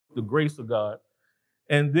the grace of God.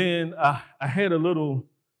 And then I had the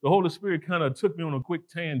Holy Spirit kind of took me on a quick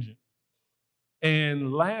tangent.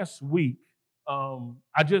 And last week,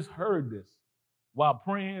 I just heard this while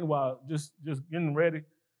praying, while just getting ready.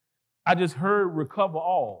 I just heard recover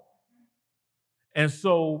all. And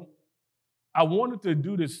so I wanted to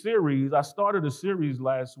do this series. I started a series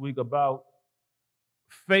last week about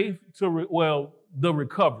faith the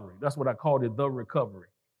recovery. That's what I called it, the recovery.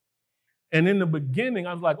 And in the beginning,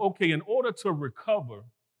 I was like, okay, in order to recover,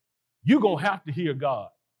 you're going to have to hear God.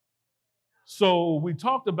 So we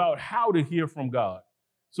talked about how to hear from God.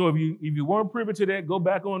 So if you weren't privy to that, go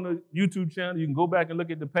back on the YouTube channel. You can go back and look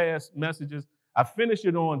at the past messages. I finished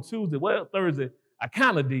it on Thursday. I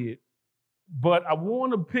kind of did. But I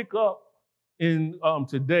want to pick up in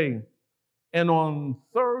today. And on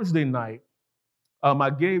Thursday night, I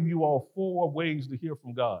gave you all 4 ways to hear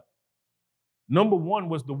from God. Number 1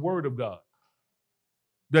 was the word of God.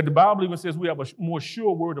 That the Bible even says we have a more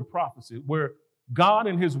sure word of prophecy, where God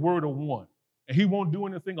and his word are one. And he won't do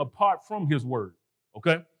anything apart from his word.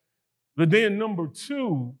 Okay? But then number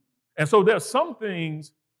 2, and so there's some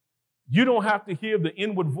things you don't have to hear the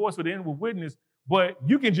inward voice or the inward witness, but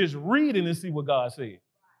you can just read it and see what God said.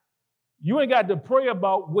 You ain't got to pray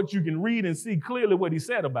about what you can read and see clearly what he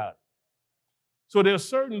said about it. So there's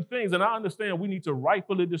certain things, and I understand we need to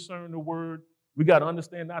rightfully discern the word. We got to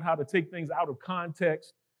understand not how to take things out of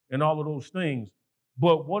context and all of those things.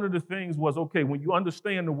 But one of the things was, okay, when you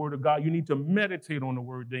understand the word of God, you need to meditate on the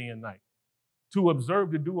word day and night, to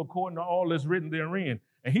observe to do according to all that's written therein.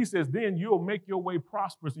 And he says, then you'll make your way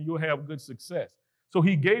prosperous and you'll have good success. So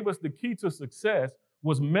he gave us the key to success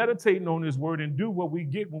was meditating on his word and do what we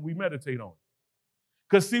get when we meditate on it.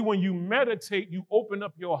 Because see, when you meditate, you open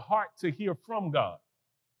up your heart to hear from God.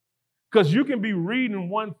 Because you can be reading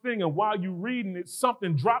one thing, and while you're reading it,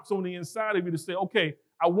 something drops on the inside of you to say, okay,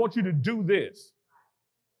 I want you to do this.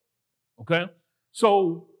 Okay?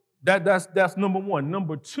 So that's number 1.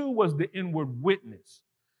 Number 2 was the inward witness.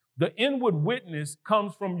 The inward witness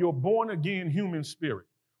comes from your born-again human spirit.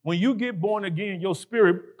 When you get born again, your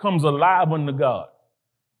spirit comes alive unto God.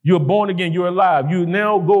 You're born again, you're alive. You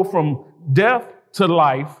now go from death to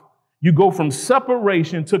life. You go from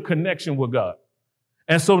separation to connection with God.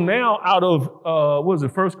 And so now out of,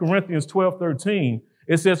 1 Corinthians 12:13,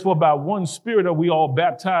 it says, for by one spirit are we all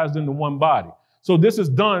baptized into one body. So this is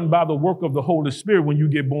done by the work of the Holy Spirit when you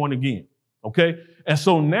get born again, okay? And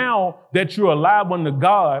so now that you're alive unto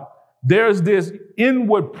God, there's this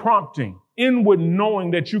inward prompting, inward knowing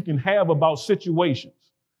that you can have about situations.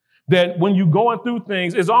 That when you're going through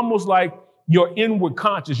things, it's almost like your inward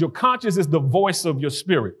conscious. Your conscious is the voice of your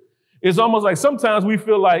spirit. It's almost like sometimes we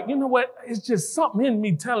feel like, you know what, it's just something in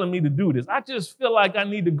me telling me to do this. I just feel like I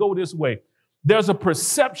need to go this way. There's a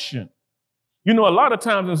perception. You know, a lot of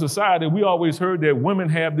times in society, we always heard that women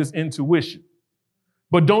have this intuition.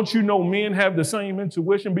 But don't you know men have the same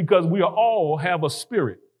intuition? Because we all have a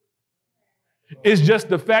spirit. It's just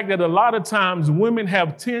the fact that a lot of times women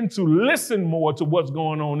tend to listen more to what's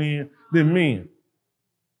going on than men.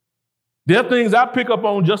 There are things I pick up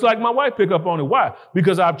on just like my wife pick up on it. Why?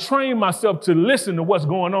 Because I've trained myself to listen to what's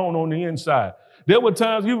going on the inside. There were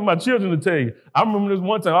times, even my children to tell you, I remember this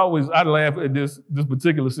one time, I'd laugh at this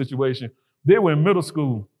particular situation. They were in middle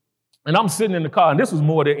school, and I'm sitting in the car, and this was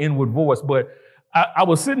more their inward voice, but I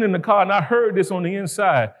was sitting in the car, and I heard this on the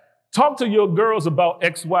inside. Talk to your girls about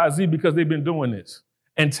X, Y, Z because they've been doing this,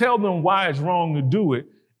 and tell them why it's wrong to do it,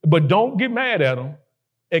 but don't get mad at them.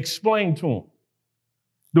 Explain to them.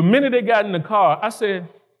 The minute they got in the car, I said,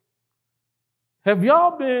 have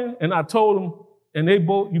y'all been, and I told them, and they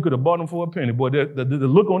both, you could have bought them for a penny, boy, the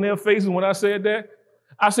look on their faces when I said that,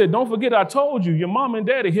 I said, don't forget I told you, your mom and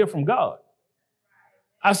daddy hear from God.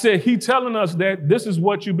 I said, he telling us that this is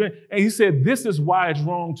what you've been, and he said, this is why it's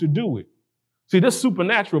wrong to do it. See, that's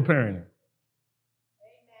supernatural parenting. Amen.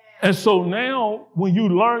 And so now when you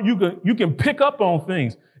learn, you can pick up on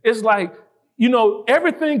things. It's like, you know,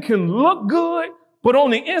 everything can look good, but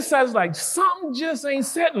on the inside, it's like something just ain't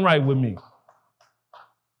sitting right with me.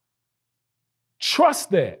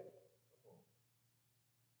 Trust that.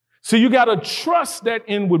 So you got to trust that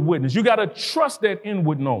inward witness. You got to trust that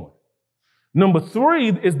inward knowing. Number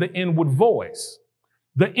 3 is the inward voice.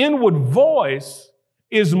 The inward voice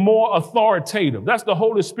is more authoritative. That's the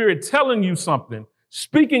Holy Spirit telling you something,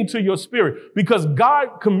 speaking to your spirit, because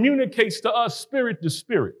God communicates to us spirit to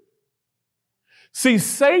spirit. See,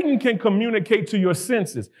 Satan can communicate to your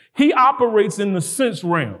senses. He operates in the sense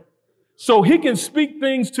realm. So he can speak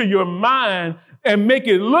things to your mind and make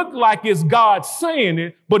it look like it's God saying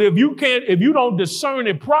it. But if you don't discern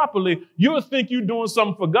it properly, you'll think you're doing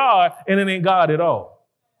something for God and it ain't God at all.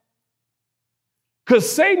 Because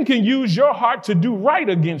Satan can use your heart to do right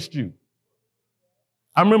against you.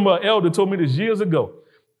 I remember an elder told me this years ago.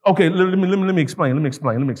 Okay, let me explain.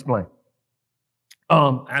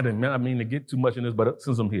 I didn't mean to get too much in this, but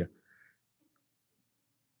since I'm here.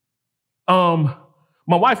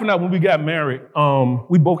 My wife and I, when we got married,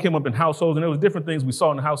 we both came up in households, and there was different things we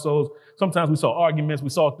saw in the households. Sometimes we saw arguments, we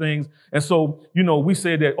saw things. And so, we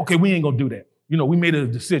said that, okay, we ain't gonna do that. We made a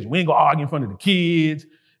decision. We ain't gonna argue in front of the kids.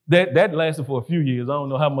 That lasted for a few years. I don't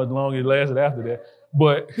know how much longer it lasted after that.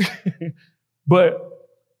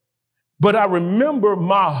 But I remember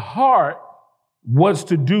my heart was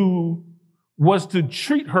to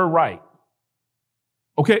treat her right.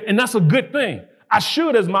 Okay, and that's a good thing. I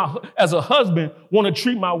should, as a husband, want to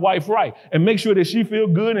treat my wife right and make sure that she feel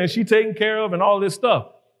good and she taken care of and all this stuff.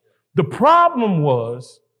 The problem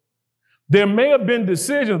was there may have been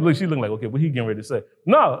decisions. Look, she looked like, okay, what he getting ready to say?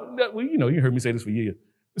 No, you heard me say this for years.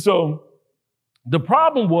 So the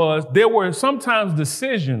problem was there were sometimes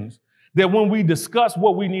decisions that when we discussed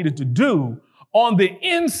what we needed to do, on the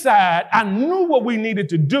inside, I knew what we needed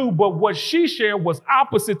to do, but what she shared was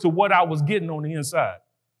opposite to what I was getting on the inside.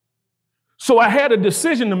 So I had a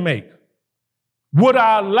decision to make. Would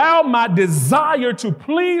I allow my desire to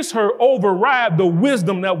please her override the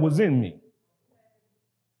wisdom that was in me?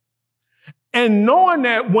 And knowing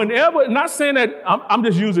that whenever, not saying that, I'm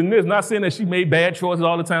just using this, not saying that she made bad choices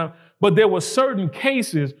all the time, but there were certain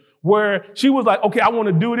cases where she was like, okay, I want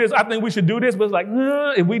to do this. I think we should do this. But it's like,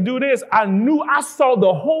 nah, if we do this, I saw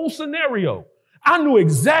the whole scenario. I knew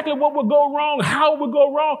exactly what would go wrong, how it would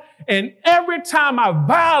go wrong. And every time I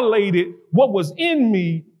violated what was in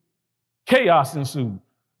me, chaos ensued.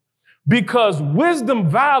 Because wisdom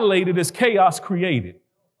violated is chaos created.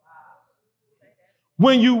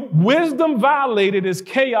 Wisdom violated is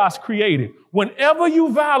chaos created. Whenever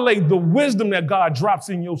you violate the wisdom that God drops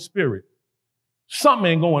in your spirit, something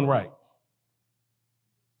ain't going right.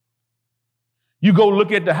 You go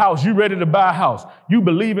look at the house. You ready to buy a house. You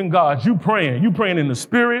believe in God. You praying. You praying in the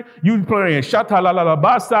spirit. You praying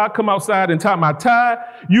shatalalabasa. Come outside and tie my tie.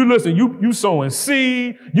 You listen. You sowing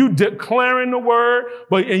seed. You declaring the word.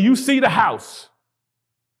 And you see the house.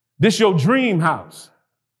 This your dream house.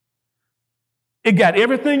 It got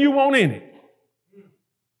everything you want in it.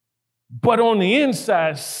 But on the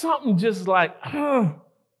inside, something just like,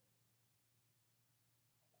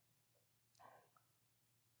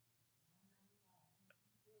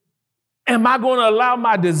 am I going to allow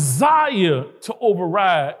my desire to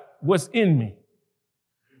override what's in me?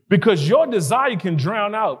 Because your desire can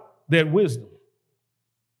drown out that wisdom.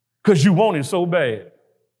 Because you want it so bad.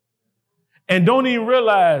 And don't even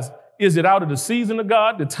realize, is it out of the season of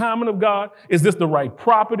God, the timing of God? Is this the right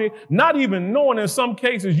property? Not even knowing in some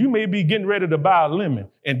cases you may be getting ready to buy a lemon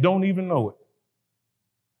and don't even know it.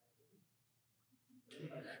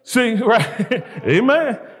 See, right?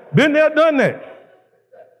 Amen. Been there, done that.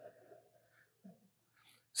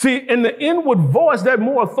 See, in the inward voice, that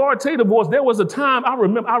more authoritative voice, there was a time, I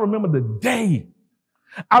remember the day.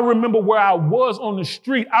 I remember where I was on the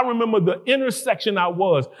street. I remember the intersection I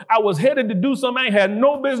was. I was headed to do something I had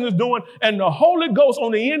no business doing, and the Holy Ghost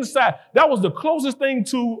on the inside, that was the closest thing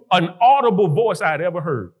to an audible voice I had ever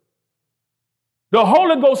heard. The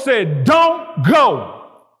Holy Ghost said, don't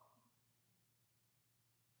go.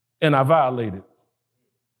 And I violated.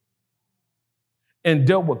 And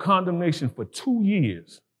dealt with condemnation for 2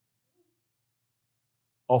 years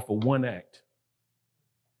off of one act.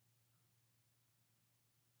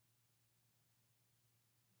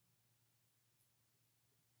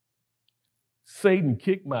 Satan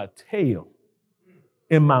kicked my tail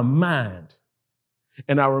in my mind.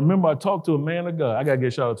 And I remember I talked to a man of God. I got to give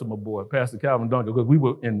a shout out to my boy, Pastor Calvin Duncan, because we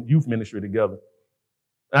were in youth ministry together.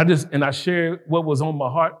 And I shared what was on my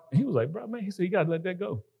heart. He was like, bro, man, he said, you got to let that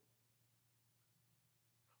go.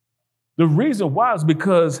 The reason why is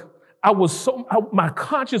because my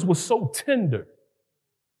conscience was so tender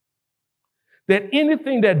that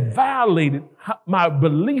anything that violated my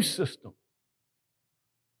belief system,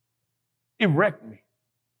 it wrecked me.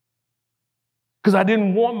 Because I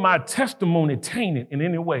didn't want my testimony tainted in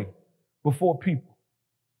any way before people.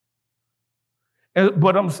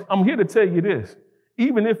 But I'm here to tell you this.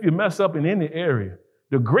 Even if you mess up in any area,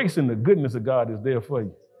 the grace and the goodness of God is there for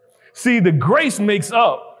you. See, the grace makes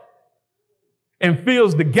up and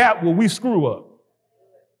fills the gap where we screw up.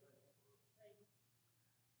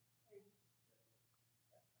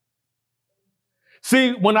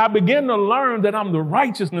 See, when I begin to learn that I'm the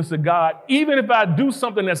righteousness of God, even if I do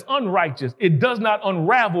something that's unrighteous, it does not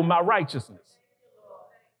unravel my righteousness.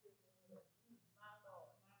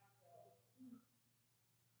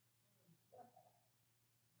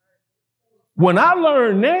 When I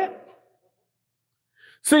learned that,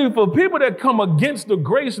 see, for people that come against the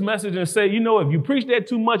grace message and say, you know, if you preach that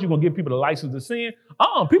too much, you're going to give people the license to sin.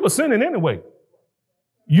 People sinning anyway.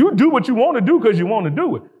 You do what you want to do because you want to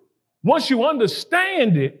do it. Once you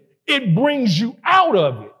understand it, it brings you out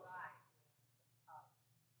of it.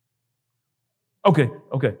 Okay.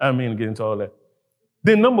 I didn't mean to get into all that.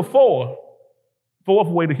 Then number fourth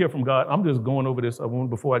way to hear from God. I'm just going over this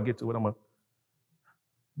before I get to it. I'm going to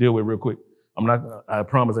deal with it real quick. I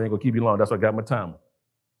promise I ain't going to keep you long. That's why I got my timer.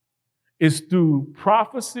 It's through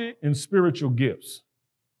prophecy and spiritual gifts.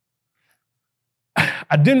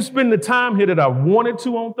 I didn't spend the time here that I wanted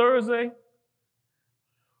to on Thursday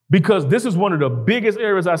because this is one of the biggest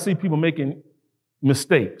areas I see people making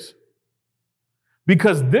mistakes.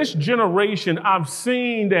 Because this generation, I've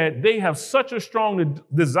seen that they have such a strong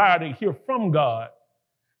desire to hear from God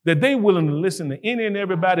that they're willing to listen to any and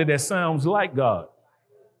everybody that sounds like God.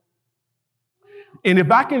 And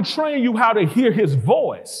if I can train you how to hear his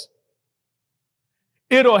voice,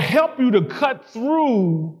 it'll help you to cut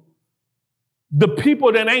through the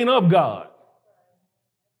people that ain't of God.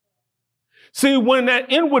 See, when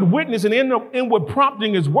that inward witness and inward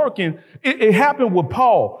prompting is working, it happened with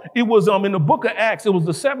Paul. It was in the book of Acts, it was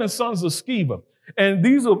the 7 sons of Sceva. And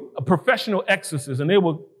these are professional exorcists, and they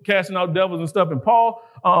were casting out devils and stuff. And Paul,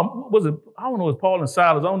 I don't know if it was Paul and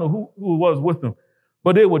Silas, I don't know who it was with them,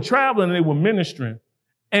 but they were traveling and they were ministering.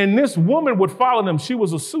 And this woman would follow them. She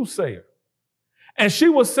was a soothsayer. And she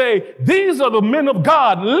would say, these are the men of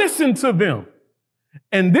God, listen to them.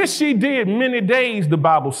 And this she did many days, the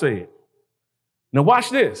Bible said. Now watch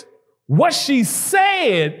this. What she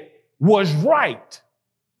said was right.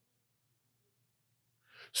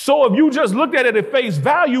 So if you just looked at it at face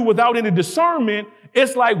value without any discernment,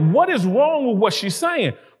 it's like, what is wrong with what she's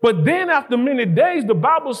saying? But then after many days, the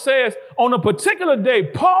Bible says on a particular day,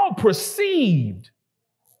 Paul perceived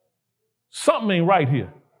something ain't right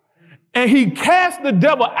here. And he cast the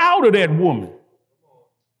devil out of that woman.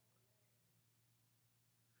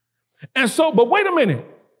 And so, but wait a minute.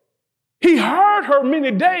 He heard her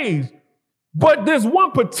many days, but this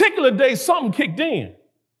one particular day, something kicked in.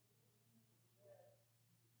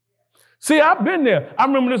 See, I've been there. I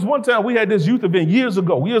remember this one time we had this youth event years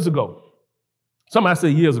ago. Somebody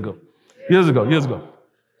said years ago.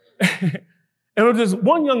 And there was this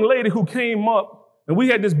one young lady who came up, and we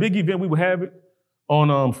had this big event. We would have it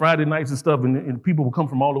on Friday nights and stuff, and people would come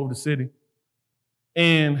from all over the city.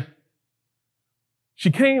 And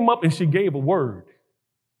she came up and she gave a word.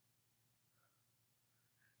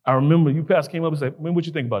 I remember you, Pastor, came up and said, man, what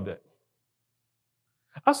you think about that?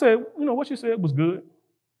 I said, what you said was good.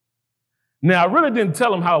 Now, I really didn't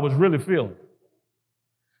tell him how I was really feeling.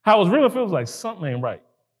 How I was really feeling was like something ain't right.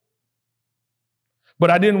 But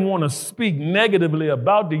I didn't want to speak negatively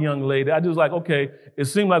about the young lady. I just was like, okay, it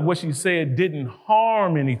seemed like what she said didn't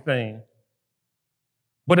harm anything.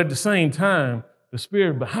 But at the same time, the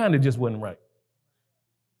spirit behind it just wasn't right.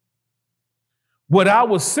 What I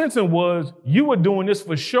was sensing was you were doing this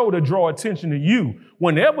for show to draw attention to you.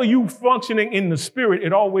 Whenever you functioning in the spirit,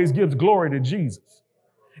 it always gives glory to Jesus.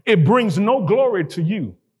 It brings no glory to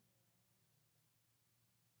you.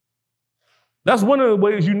 That's one of the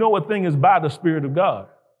ways you know a thing is by the Spirit of God.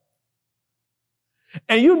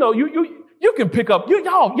 And you can pick up,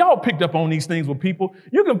 y'all picked up on these things with people.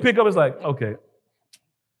 You can pick up, it's like, okay,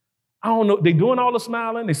 I don't know, they doing all the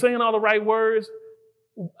smiling, they saying all the right words.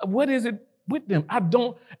 What is it with them?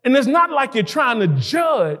 And it's not like you're trying to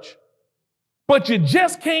judge, but you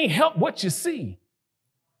just can't help what you see.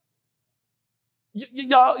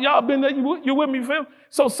 Y'all been there? You with me, fam?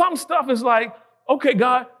 So some stuff is like, okay,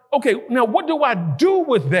 God, okay, now what do I do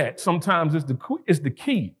with that? Sometimes is the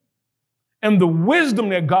key. And the wisdom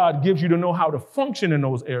that God gives you to know how to function in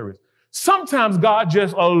those areas. Sometimes God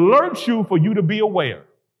just alerts you for you to be aware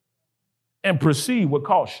and proceed with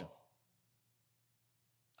caution.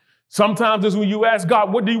 Sometimes it's when you ask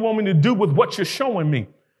God, what do you want me to do with what you're showing me?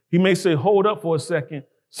 He may say, hold up for a second.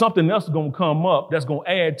 Something else is going to come up that's going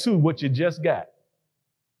to add to what you just got.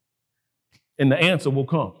 And the answer will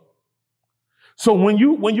come. So when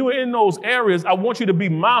you're in those areas, I want you to be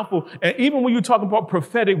mindful. And even when you're talking about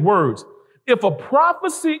prophetic words, if a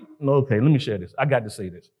prophecy, okay, let me share this. I got to say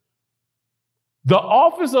this. The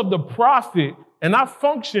office of the prophet, and I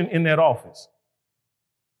function in that office.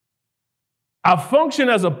 I function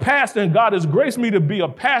as a pastor, and God has graced me to be a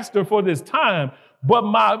pastor for this time. But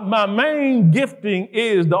my main gifting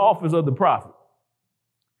is the office of the prophet.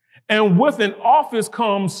 And with an office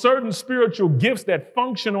comes certain spiritual gifts that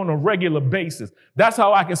function on a regular basis. That's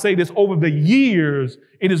how I can say this. Over the years,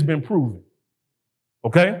 it has been proven.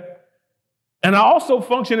 Okay? And I also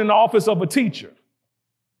function in the office of a teacher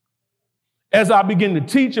as I begin to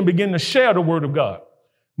teach and begin to share the word of God.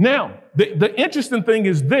 Now, the interesting thing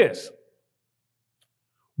is this.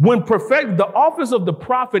 When perfect, the office of the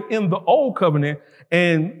prophet in the old covenant,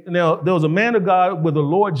 and now there was a man of God where the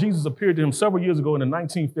Lord Jesus appeared to him several years ago in the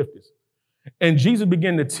 1950s. And Jesus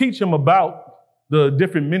began to teach him about the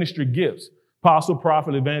different ministry gifts, apostle,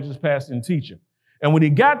 prophet, evangelist, pastor, and teacher. And when he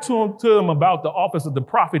got to him about the office of the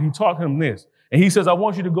prophet, he taught him this. And he says, I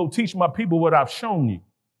want you to go teach my people what I've shown you.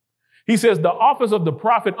 He says the office of the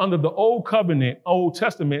prophet under the old covenant, Old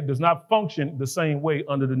Testament, does not function the same way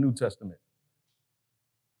under the New Testament.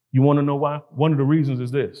 You want to know why? One of the reasons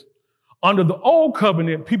is this. Under the old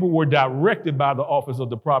covenant, people were directed by the office of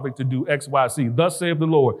the prophet to do X, Y, Z. Thus saith the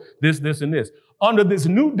Lord, this, and this. Under this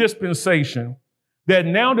new dispensation, that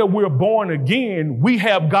now that we're born again, we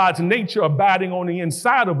have God's nature abiding on the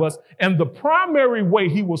inside of us. And the primary way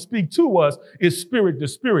he will speak to us is spirit to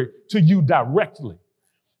spirit, to you directly.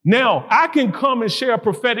 Now, I can come and share a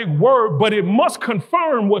prophetic word, but it must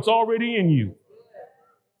confirm what's already in you.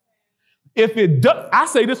 If it does, I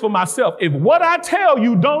say this for myself, if what I tell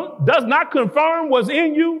you does not confirm what's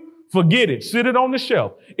in you, forget it. Sit it on the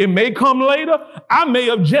shelf. It may come later. I may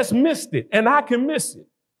have just missed it, and I can miss it.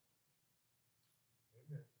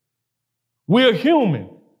 We're human.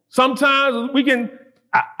 Sometimes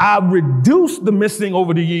I've reduced the missing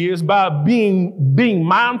over the years by being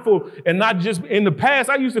mindful and not just, in the past,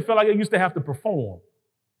 I used to feel like I used to have to perform.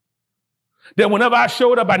 That whenever I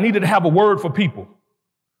showed up, I needed to have a word for people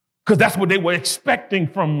because that's what they were expecting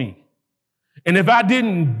from me. And if I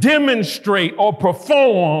didn't demonstrate or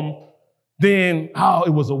perform, then,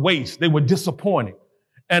 it was a waste. They were disappointed.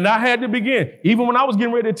 And I had to begin. Even when I was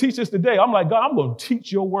getting ready to teach this today, I'm like, God, I'm going to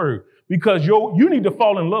teach your word because you need to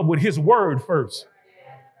fall in love with his word first.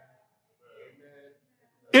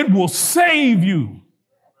 It will save you.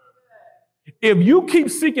 If you keep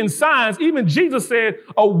seeking signs, even Jesus said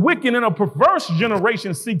a wicked and a perverse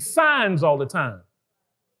generation seeks signs all the time.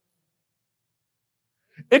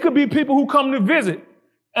 It could be people who come to visit.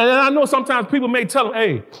 And I know sometimes people may tell them,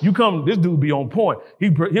 hey, you come, this dude be on point.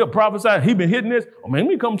 He'll prophesy. He been hitting this. Oh, man,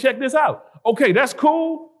 let me come check this out. Okay, that's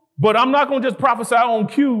cool. But I'm not going to just prophesy on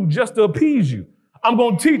cue just to appease you. I'm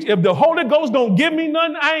going to teach. If the Holy Ghost don't give me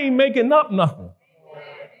nothing, I ain't making up nothing.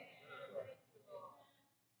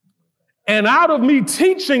 And out of me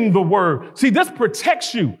teaching the word, see, this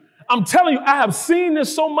protects you. I'm telling you, I have seen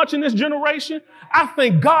this so much in this generation. I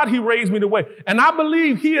thank God he raised me the way. And I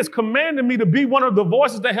believe he has commanded me to be one of the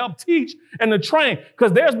voices that help teach and to train,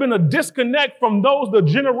 because there's been a disconnect from the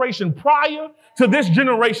generation prior to this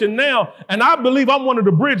generation now. And I believe I'm one of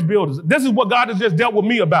the bridge builders. This is what God has just dealt with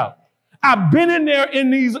me about. I've been in there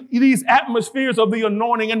in these atmospheres of the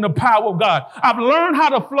anointing and the power of God. I've learned how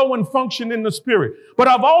to flow and function in the spirit. But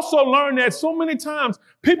I've also learned that so many times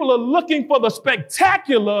people are looking for the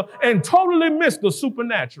spectacular and totally miss the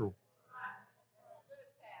supernatural.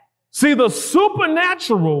 See, the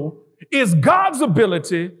supernatural is God's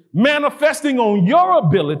ability manifesting on your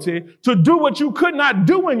ability to do what you could not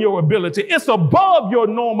do in your ability. It's above your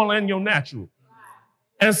normal and your natural.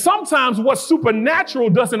 And sometimes what's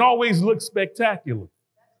supernatural doesn't always look spectacular.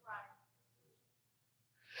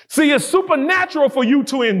 See, it's supernatural for you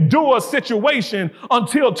to endure a situation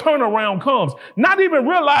until turnaround comes. Not even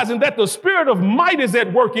realizing that the spirit of might is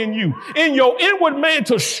at work in you, in your inward man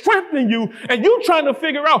to strengthen you. And you trying to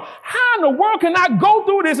figure out how in the world can I go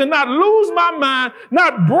through this and not lose my mind,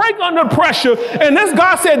 not break under pressure. And this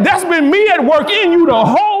God said, that's been me at work in you the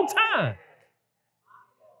whole time.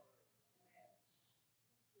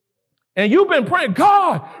 And you've been praying,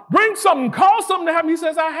 God, bring something, cause something to happen. He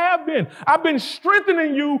says, I have been. I've been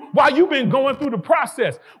strengthening you while you've been going through the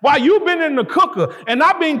process, while you've been in the cooker, and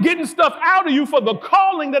I've been getting stuff out of you for the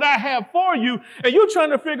calling that I have for you. And you're trying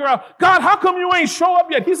to figure out, God, how come you ain't show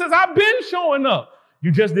up yet? He says, I've been showing up.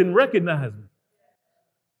 You just didn't recognize me.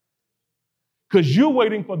 Because you're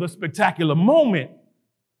waiting for the spectacular moment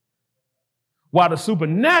while the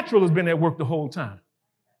supernatural has been at work the whole time.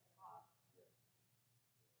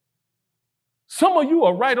 Some of you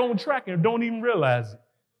are right on track and don't even realize it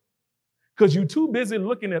because you're too busy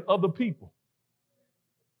looking at other people.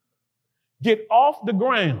 Get off the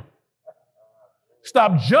ground.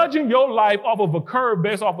 Stop judging your life off of a curve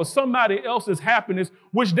based off of somebody else's happiness,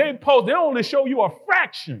 which they post. They only show you a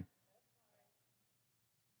fraction.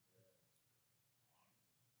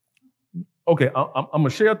 Okay, I'm going to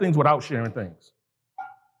share things without sharing things.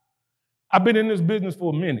 I've been in this business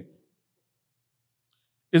for a minute.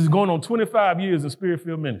 It's going on 25 years in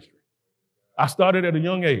Spirit-filled ministry. I started at a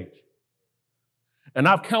young age. And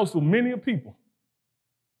I've counseled many people.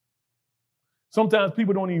 Sometimes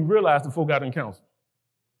people don't even realize the folk out in counsel.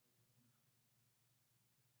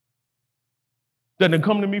 That they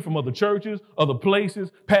come to me from other churches, other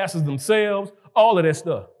places, pastors themselves, all of that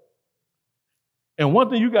stuff. And one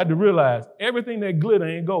thing you got to realize, everything that glitter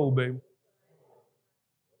ain't gold, baby.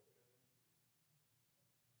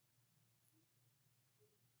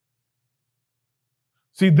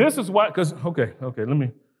 See, this is why, because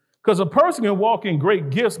a person can walk in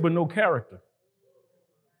great gifts but no character.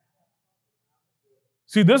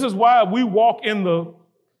 See, this is why if we walk in the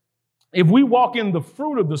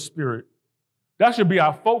fruit of the Spirit, that should be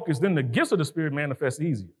our focus. Then the gifts of the Spirit manifest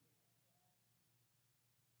easier.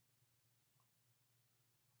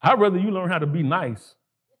 I'd rather you learn how to be nice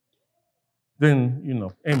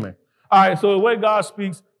than, amen. All right, so the way God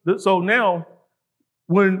speaks, so now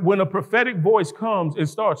when a prophetic voice comes and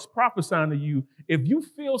starts prophesying to you, if you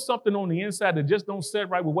feel something on the inside that just don't set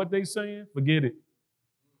right with what they're saying, forget it.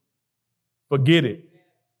 Forget it.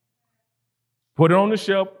 Put it on the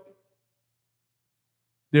shelf.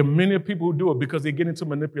 There are many people who do it because they get into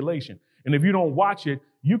manipulation. And if you don't watch it,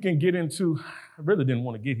 you can get into, I really didn't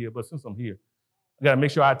want to get here, but since I'm here, I got to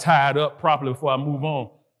make sure I tie it up properly before I move on.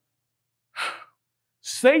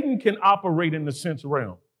 Satan can operate in the sense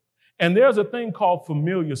realm. And there's a thing called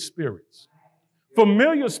familiar spirits.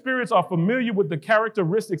 Familiar spirits are familiar with the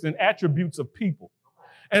characteristics and attributes of people.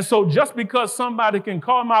 And so just because somebody can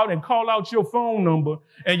come out and call out your phone number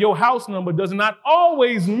and your house number does not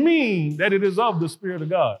always mean that it is of the Spirit of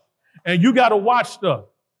God. And you got to watch stuff.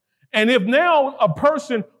 And if now a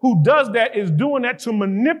person who does that is doing that to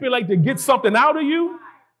manipulate to get something out of you,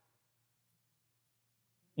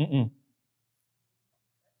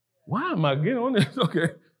 why am I getting on this?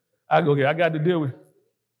 Okay, I got to deal with it.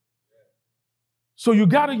 So you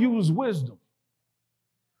got to use wisdom.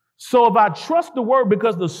 So if I trust the word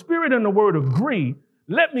because the Spirit and the word agree,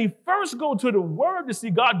 let me first go to the word to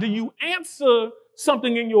see, God, do you answer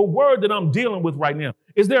something in your word that I'm dealing with right now?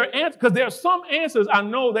 Is there an answer? Because there are some answers I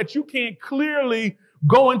know that you can't clearly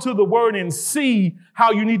go into the word and see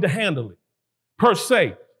how you need to handle it, per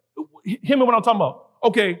se. Hear me what I'm talking about.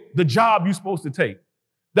 Okay, the job you're supposed to take,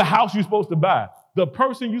 the house you're supposed to buy, the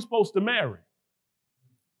person you're supposed to marry.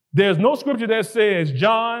 There's no scripture that says,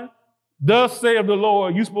 John, thus saith the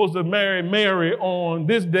Lord, you're supposed to marry Mary on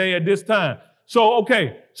this day at this time. So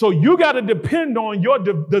you got to depend on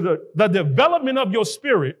the development of your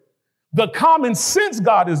spirit, the common sense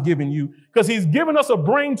God has given you, because he's given us a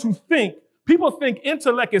brain to think. People think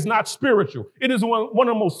intellect is not spiritual. It is one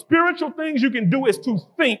of the most spiritual things you can do is to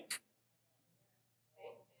think.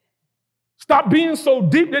 Stop being so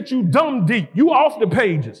deep that you dumb deep. You off the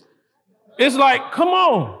pages. It's like, come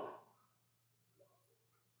on.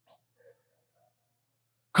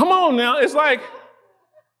 Come on now. It's like,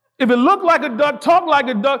 if it looked like a duck, talk like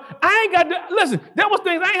a duck, I ain't got to, listen, there was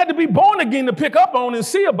things I ain't had to be born again to pick up on and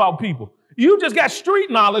see about people. You just got street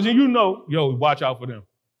knowledge and you know, yo, watch out for them.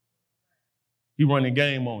 He running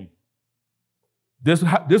game on you. This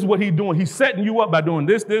is what he's doing. He's setting you up by doing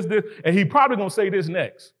this, and he probably going to say this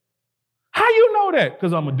next. How you know that?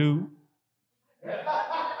 Because I'm a dude.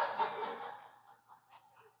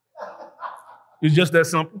 It's just that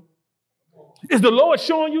simple. Is the Lord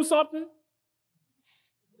showing you something?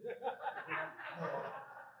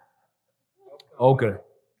 Okay.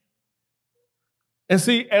 And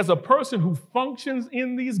see, as a person who functions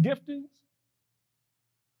in these giftings,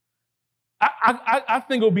 I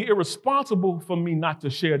think it would be irresponsible for me not to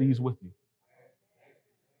share these with you.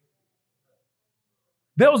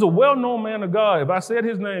 There was a well-known man of God. If I said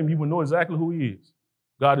his name, you would know exactly who he is.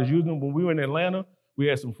 God is using him. When we were in Atlanta, we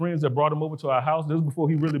had some friends that brought him over to our house. This was before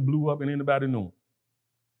he really blew up and anybody knew him.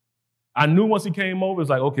 I knew once he came over, it's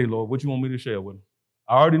like, okay, Lord, what you want me to share with him?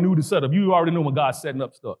 I already knew the setup. You already know when God's setting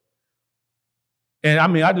up stuff. And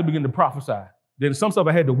I just began to prophesy. Then some stuff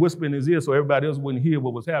I had to whisper in his ear so everybody else wouldn't hear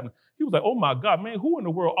what was happening. He was like, oh my God, man, who in the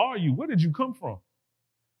world are you? Where did you come from?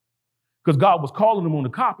 Because God was calling him on the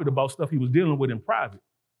carpet about stuff he was dealing with in private.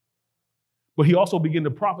 But he also began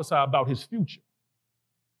to prophesy about his future.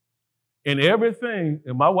 And everything,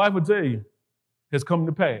 and my wife would tell you, has come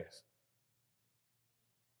to pass.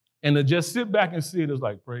 And to just sit back and see it is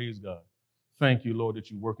like, praise God. Thank you, Lord,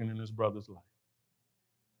 that you're working in this brother's life.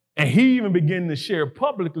 And he even began to share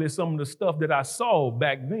publicly some of the stuff that I saw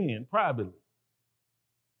back then privately.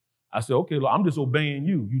 I said, okay, Lord, I'm just obeying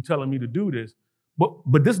you. You telling me to do this.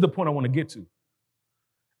 But this is the point I want to get to.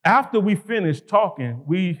 After we finished talking,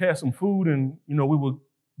 we had some food and, we were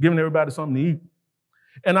giving everybody something to eat.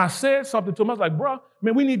 And I said something to him. I was like, bro,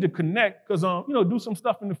 man, we need to connect because, do some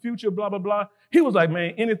stuff in the future, blah, blah, blah. He was like,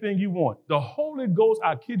 man, anything you want. The Holy Ghost,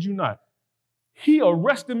 I kid you not. He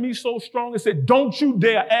arrested me so strong and said, don't you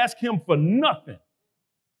dare ask him for nothing.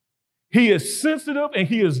 He is sensitive and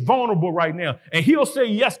he is vulnerable right now. And he'll say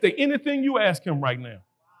yes to anything you ask him right now.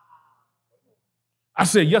 I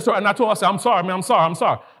said, yes, sir. And I told him, I said, I'm sorry, man, I'm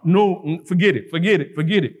sorry. No, forget it.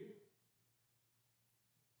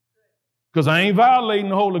 Because I ain't violating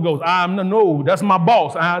the Holy Ghost. No, that's my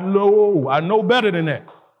boss. I know better than that.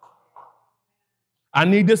 I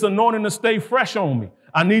need this anointing to stay fresh on me.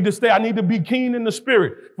 I need to be keen in the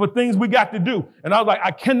spirit for things we got to do. And I was like,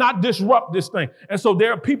 I cannot disrupt this thing. And so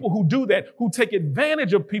there are people who do that, who take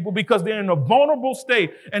advantage of people because they're in a vulnerable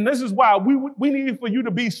state. And this is why we need for you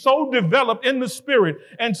to be so developed in the spirit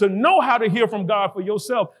and to know how to hear from God for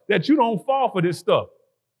yourself that you don't fall for this stuff.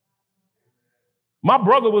 My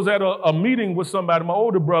brother was at a meeting with somebody, my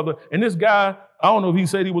older brother, and this guy, I don't know if he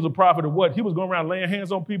said he was a prophet or what. He was going around laying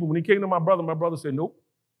hands on people. When he came to my brother said, nope,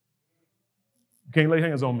 you can't lay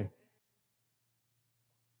hands on me.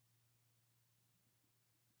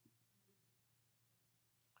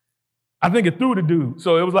 I think it threw the dude.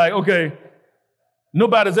 So it was like, okay,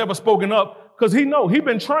 nobody's ever spoken up because he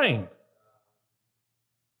been trained.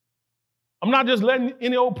 I'm not just letting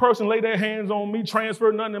any old person lay their hands on me,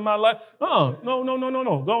 transfer nothing in my life. No.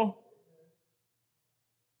 Go.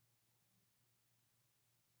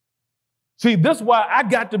 See, that's why I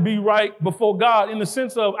got to be right before God in the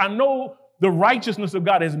sense of I know the righteousness of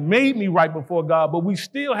God has made me right before God, but we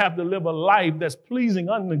still have to live a life that's pleasing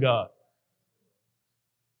unto God.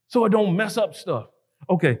 So it don't mess up stuff.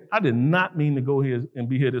 Okay, I did not mean to go here and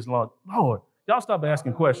be here this long. Lord, y'all stop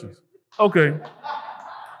asking questions. Okay.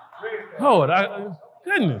 Lord,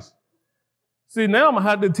 goodness. See, now I'm going to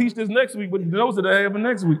have to teach this next week with the notes that I have for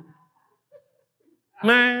next week.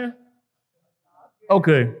 Man.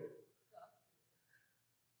 Okay.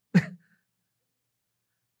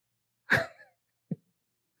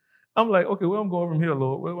 I'm like, okay, where I'm going from here,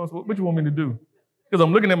 Lord? What you want me to do? Because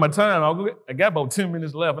I'm looking at my time. I got about 10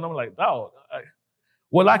 minutes left, and I'm like, dog.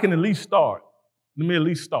 I can at least start. Let me at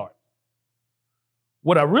least start.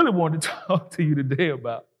 What I really wanted to talk to you today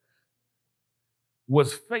about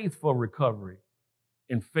was faith for recovery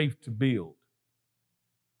and faith to build.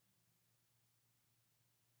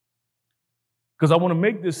 Because I want to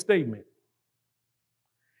make this statement.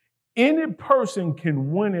 Any person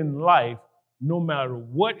can win in life no matter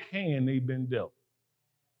what hand they've been dealt.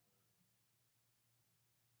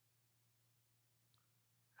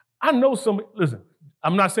 I know listen,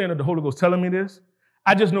 I'm not saying that the Holy Ghost is telling me this.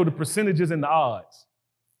 I just know the percentages and the odds.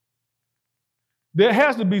 There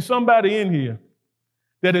has to be somebody in here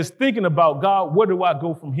that is thinking about, God, where do I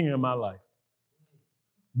go from here in my life?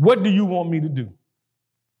 What do you want me to do?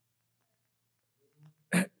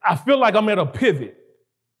 I feel like I'm at a pivot.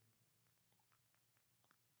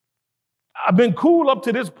 I've been cool up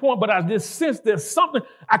to this point, but I just sense there's something,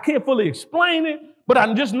 I can't fully explain it, but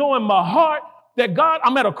I just know in my heart that God,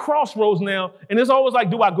 I'm at a crossroads now, and it's always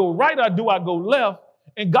like, do I go right or do I go left?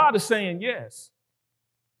 And God is saying yes.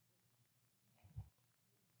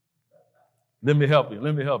 Let me help you.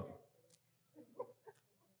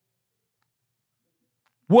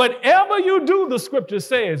 Whatever you do, the scripture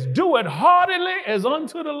says, do it heartily as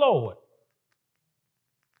unto the Lord.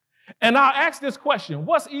 And I'll ask this question,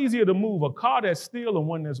 what's easier to move, a car that's still or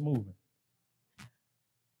one that's moving?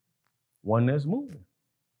 One that's moving.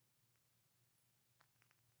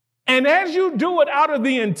 And as you do it out of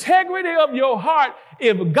the integrity of your heart,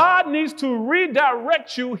 if God needs to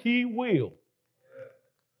redirect you, he will.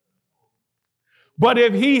 But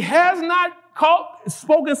if he has not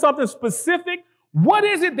spoken something specific, what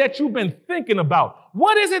is it that you've been thinking about?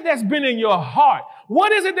 What is it that's been in your heart?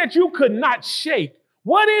 What is it that you could not shake?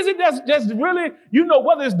 What is it that's just really,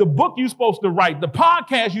 whether it's the book you're supposed to write, the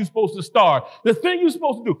podcast you're supposed to start, the thing you're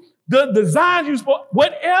supposed to do, the designs you're supposed,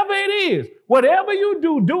 whatever it is, whatever you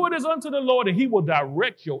do it as unto the Lord, and he will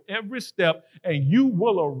direct your every step, and you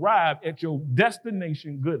will arrive at your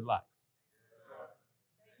destination, good life.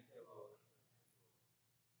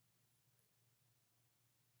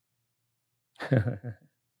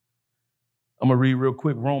 I'm going to read real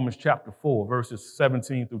quick Romans chapter 4, verses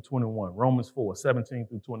 17 through 21. Romans 4, 17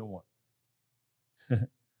 through 21.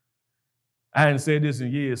 I hadn't said this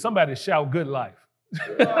in years. Somebody shout good life.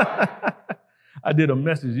 I did a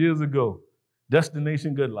message years ago.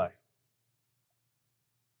 Destination good life.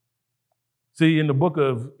 See, in the book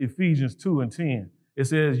of Ephesians 2 and 10, it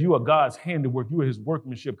says, you are God's handiwork. You are his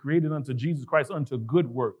workmanship, created unto Jesus Christ unto good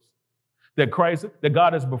works that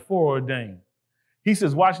God has before ordained. He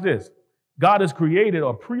says, watch this. God has created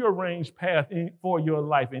a prearranged path for your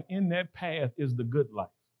life, and in that path is the good life.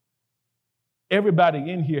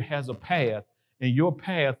 Everybody in here has a path, and your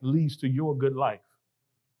path leads to your good life.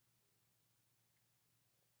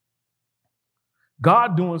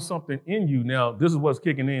 God doing something in you now. This is what's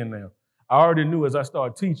kicking in now. I already knew as I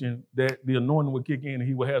started teaching that the anointing would kick in and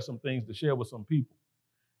he would have some things to share with some people.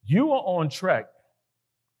 You are on track,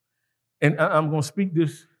 and I'm going to speak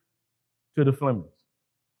this to the Flemings.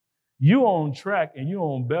 You're on track and you're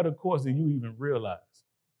on better course than you even realize.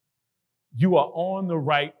 You are on the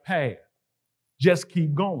right path. Just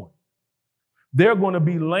keep going. There are going to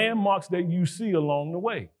be landmarks that you see along the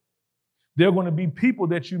way. There are going to be people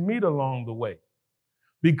that you meet along the way.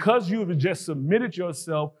 Because you have just submitted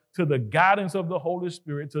yourself to the guidance of the Holy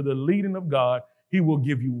Spirit, to the leading of God, he will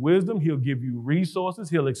give you wisdom, he'll give you resources,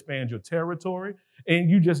 he'll expand your territory, and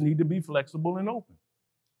you just need to be flexible and open.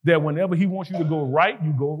 That whenever he wants you to go right,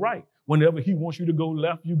 you go right. Whenever he wants you to go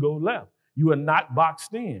left, you go left. You are not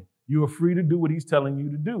boxed in. You are free to do what he's telling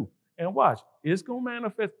you to do. And watch, it's going to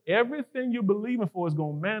manifest. Everything you're believing for is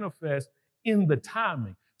going to manifest in the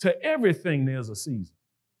timing. To everything, there's a season.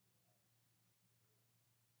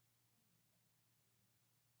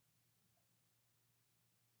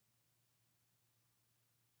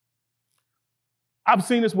 I've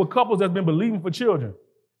seen this with couples that's been believing for children.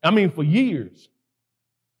 For years.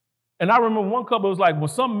 And I remember one couple was like, when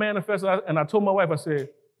something manifested, and I told my wife, I said,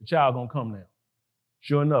 the child gonna come now.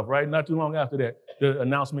 Sure enough, right? Not too long after that, the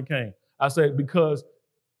announcement came. I said, because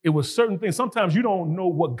it was certain things. Sometimes you don't know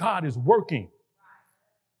what God is working.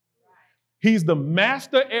 He's the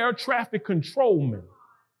master air traffic controlman.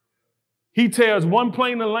 He tells one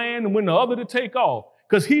plane to land and when the other to take off.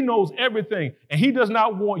 Because he knows everything. And he does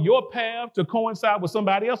not want your path to coincide with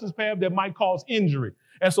somebody else's path that might cause injury.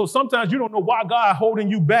 And so sometimes you don't know why God is holding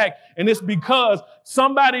you back. And it's because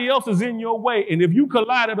somebody else is in your way. And if you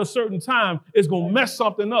collide at a certain time, it's going to mess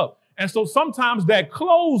something up. And so sometimes that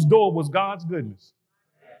closed door was God's goodness.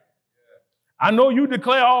 I know you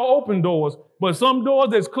declare all open doors, but some doors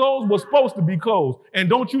that's closed were supposed to be closed. And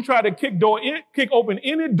don't you try to kick open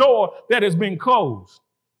any door that has been closed.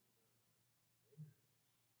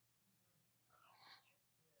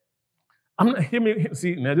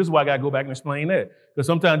 See, now this is why I got to go back and explain that, because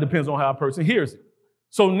sometimes it depends on how a person hears it.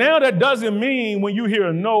 So now that doesn't mean when you hear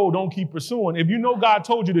a no, don't keep pursuing. If you know God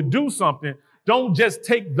told you to do something, don't just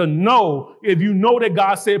take the no if you know that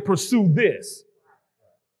God said pursue this.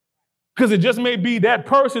 Because it just may be that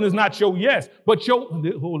person is not your yes, but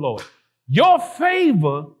your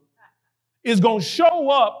favor is going to show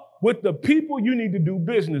up with the people you need to do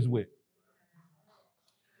business with.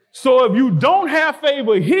 So if you don't have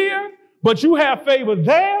favor here, but you have favor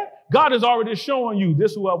there, God is already showing you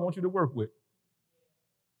this is who I want you to work with.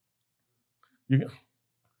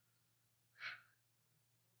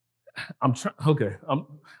 Come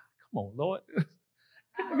on, Lord.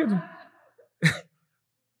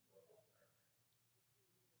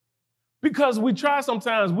 Because we try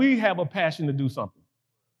sometimes, we have a passion to do something.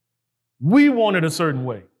 We want it a certain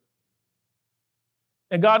way.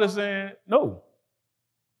 And God is saying, no.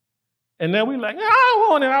 And then we like, I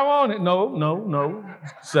want it. No.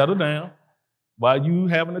 Settle down. While you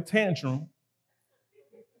having a tantrum,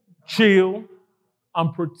 chill.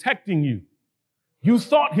 I'm protecting you. You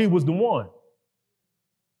thought he was the one.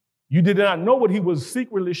 You did not know what he was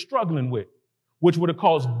secretly struggling with, which would have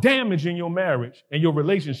caused damage in your marriage and your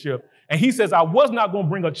relationship. And he says, I was not going to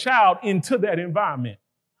bring a child into that environment.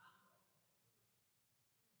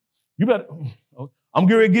 You better... I'm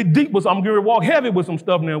going to get deep with I'm going to walk heavy with some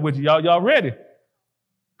stuff now with you. Y'all ready?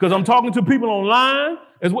 Because I'm talking to people online.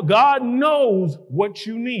 Is what God knows what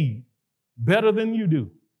you need better than you do.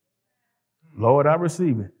 Lord, I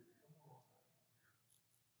receive it.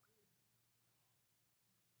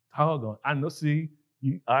 Doggone. I know, see,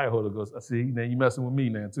 all right, Holy Ghost. I see, now you messing with me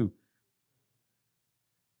now too.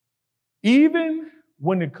 Even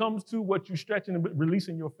when it comes to what you're stretching and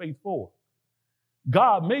releasing your faith for,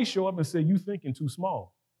 God may show up and say, you thinking too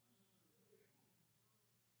small.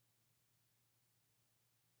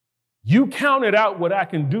 You counted out what I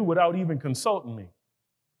can do without even consulting me.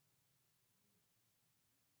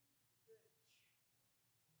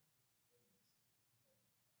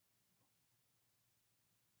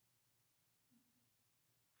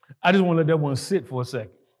 I just want to let that one sit for a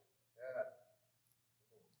second.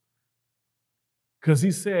 Because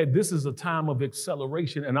he said, this is a time of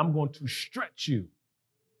acceleration and I'm going to stretch you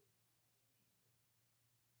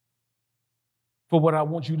for what I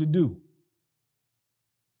want you to do.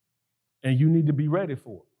 And you need to be ready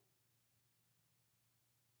for it.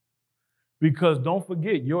 Because don't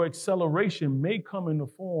forget, your acceleration may come in the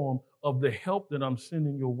form of the help that I'm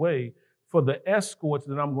sending your way for the escorts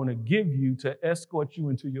that I'm going to give you to escort you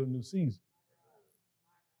into your new season.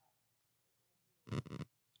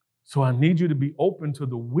 So I need you to be open to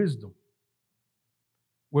the wisdom.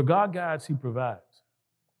 Where God guides, he provides.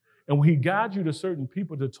 And when he guides you to certain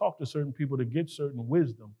people, to talk to certain people, to get certain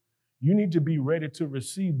wisdom, you need to be ready to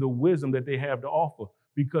receive the wisdom that they have to offer,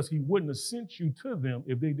 because he wouldn't have sent you to them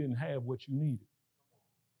if they didn't have what you needed.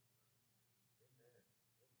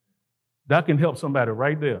 That can help somebody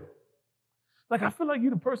right there. Like, I feel like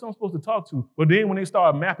you're the person I'm supposed to talk to. But then when they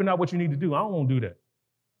start mapping out what you need to do, I don't want to do that.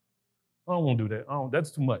 I don't want to do that.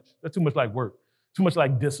 That's too much. That's too much like work. Too much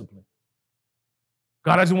like discipline.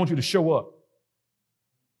 God, I just want you to show up.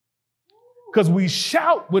 Because we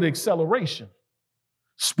shout with acceleration.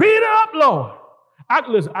 Speed up, Lord.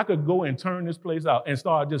 I could go and turn this place out and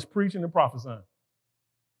start just preaching and prophesying.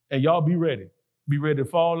 And y'all be ready. Be ready to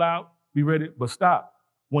fall out. Be ready, but stop.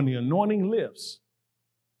 When the anointing lifts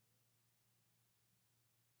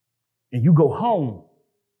and you go home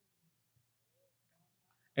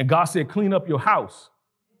and God said, clean up your house.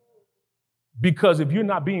 Because if you're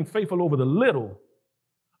not being faithful over the little,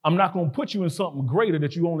 I'm not going to put you in something greater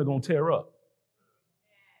that you're only going to tear up.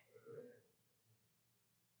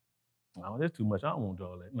 Oh, that's too much. I don't want to do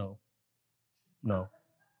all that. No.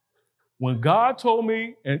 When God told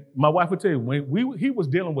me, and my wife would tell you, when he was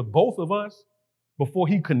dealing with both of us before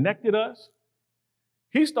he connected us,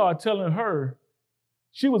 he started telling her,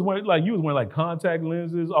 she was wearing, like you was wearing like contact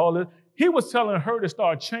lenses, all this. He was telling her to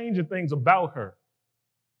start changing things about her.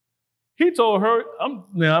 He told her, I'm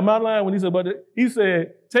not lying when he said, but he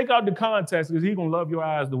said, take out the contacts because he's going to love your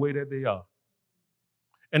eyes the way that they are.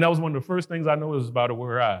 And that was one of the first things I noticed about her, were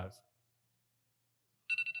her eyes.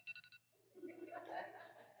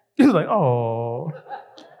 He's like, oh.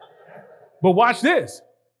 But watch this.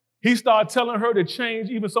 He started telling her to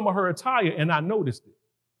change even some of her attire, and I noticed it.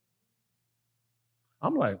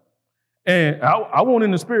 I'm like, and I went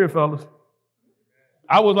in the spirit, fellas.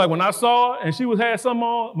 I was like, when I saw her and she had something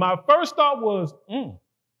on, my first thought was,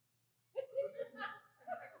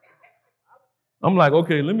 I'm like,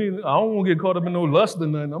 okay, I don't want to get caught up in no lust or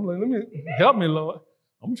nothing. I'm like, help me, Lord.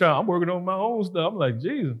 I'm working on my own stuff. I'm like,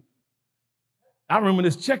 Jesus. I remember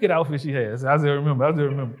this checkered outfit she has. I still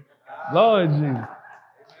remember. Lord Jesus.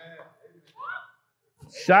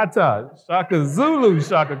 Shaka Zulu,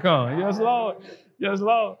 Shaka Khan. Yes, Lord. Yes,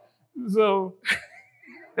 Lord. So,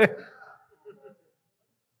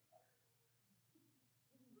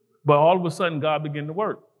 but all of a sudden, God began to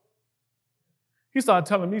work. He started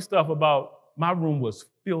telling me stuff about my room was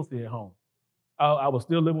filthy at home. I was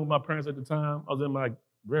still living with my parents at the time. I was in my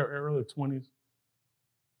early 20s.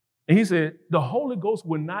 And he said, the Holy Ghost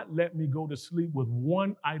would not let me go to sleep with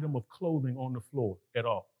one item of clothing on the floor at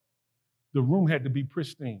all. The room had to be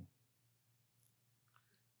pristine.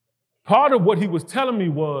 Part of what he was telling me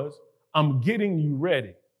was, I'm getting you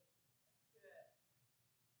ready.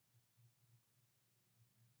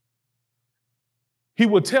 He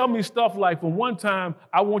would tell me stuff like, for one time,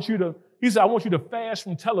 he said, I want you to fast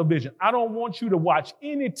from television. I don't want you to watch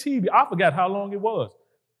any TV. I forgot how long it was.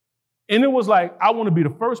 And it was like, I want to be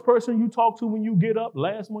the first person you talk to when you get up,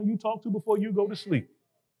 last one you talk to before you go to sleep.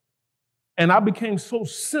 And I became so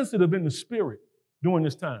sensitive in the spirit during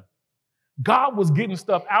this time. God was getting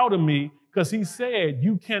stuff out of me because he said,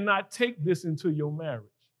 you cannot take this into your marriage.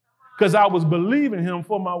 Because I was believing him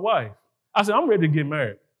for my wife. I said, I'm ready to get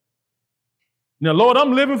married. Now, Lord,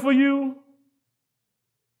 I'm living for you.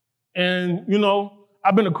 And,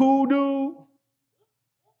 I've been a cool dude.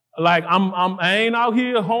 Like, I ain't out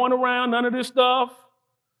here hoeing around, none of this stuff.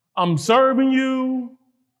 I'm serving you.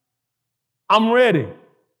 I'm ready.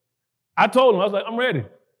 I told him, I was like, I'm ready.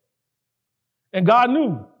 And God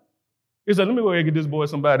knew. He said, let me go ahead and get this boy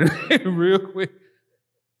somebody real quick.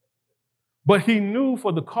 But he knew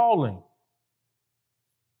for the calling.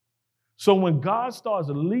 So when God starts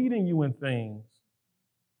leading you in things,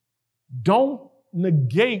 don't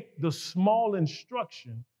negate the small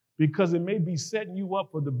instruction because it may be setting you up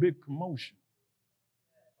for the big promotion.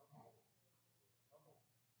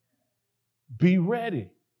 Be ready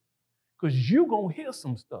because you're going to hear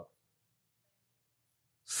some stuff.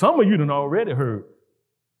 Some of you done already heard.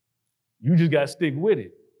 You just got to stick with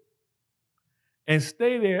it. And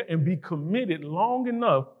stay there and be committed long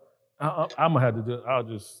enough. I'm going to have to I'll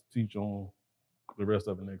just teach on the rest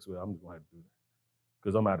of it next week. I'm just going to have to do that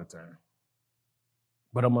because I'm out of time.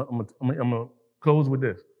 But I'm going to close with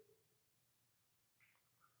this.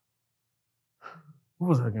 What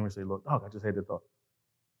was I going to say, Lord? Oh, I just had that thought.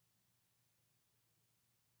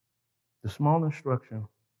 The small instruction.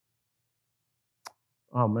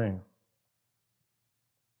 Oh, man.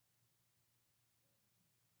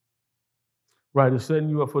 Right, it's setting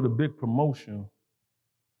you up for the big promotion.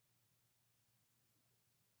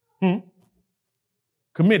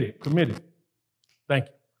 Committed. Thank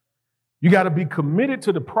you. You got to be committed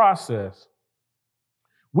to the process.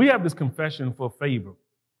 We have this confession for favor.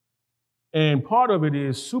 And part of it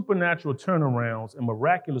is supernatural turnarounds and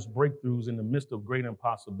miraculous breakthroughs in the midst of great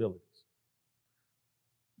impossibilities.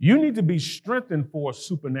 You need to be strengthened for a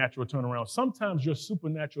supernatural turnaround. Sometimes your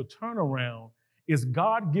supernatural turnaround is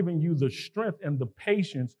God giving you the strength and the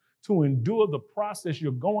patience to endure the process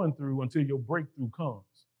you're going through until your breakthrough comes.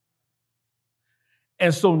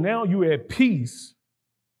 And so now you're at peace,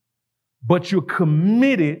 but you're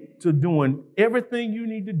committed to doing everything you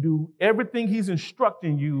need to do, everything He's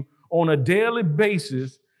instructing you on a daily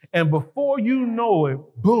basis. And before you know it,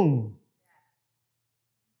 boom.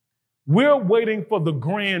 We're waiting for the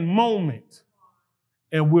grand moment,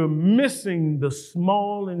 and we're missing the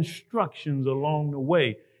small instructions along the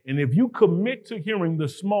way. And if you commit to hearing the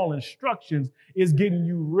small instructions, it's getting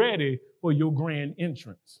you ready for your grand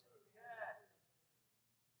entrance.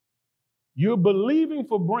 You're believing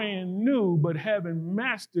for brand new, but haven't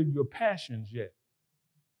mastered your passions yet.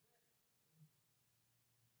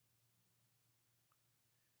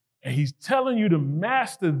 And He's telling you to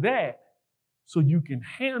master that so you can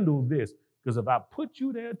handle this. Because if I put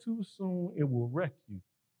you there too soon, it will wreck you.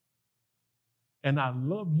 And I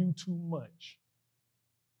love you too much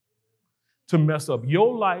to mess up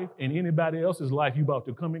your life and anybody else's life you're about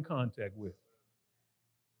to come in contact with.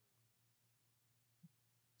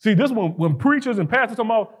 See, this one, when preachers and pastors talk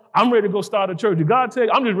about, I'm ready to go start a church. Did God tell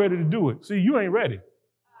you, I'm just ready to do it? See, you ain't ready.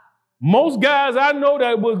 Most guys I know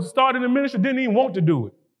that was starting the ministry didn't even want to do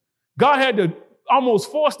it. God had to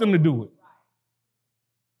almost force them to do it.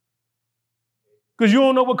 Because you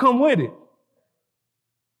don't know what come with it.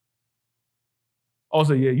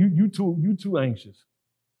 Also, yeah, you too anxious.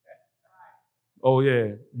 Oh,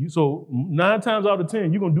 yeah. So 9 times out of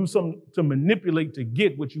 10, you're going to do something to manipulate to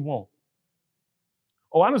get what you want.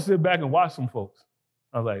 Oh, I done sit back and watch some folks.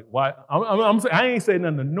 I was like, why? I ain't saying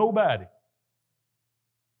nothing to nobody.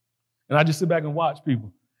 And I just sit back and watch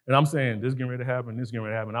people. And I'm saying, this is getting ready to happen, this is getting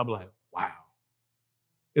ready to happen. I'm like, wow.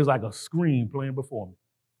 It's like a screen playing before me.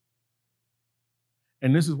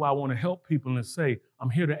 And this is why I want to help people and say, I'm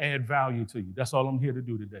here to add value to you. That's all I'm here to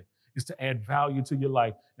do today, is to add value to your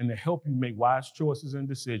life and to help you make wise choices and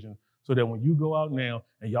decisions so that when you go out now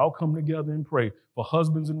and y'all come together and pray, for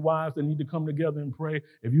husbands and wives that need to come together and pray,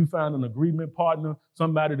 if you find an agreement partner,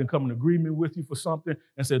 somebody to come in agreement with you for something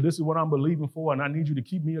and say, this is what I'm believing for and I need you to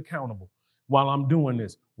keep me accountable while I'm doing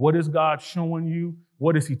this. What is God showing you?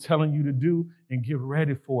 What is He telling you to do? And get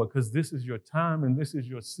ready for it, because this is your time and this is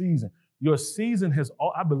your season. Your season has,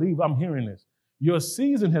 I believe I'm hearing this, your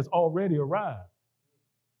season has already arrived.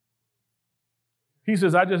 He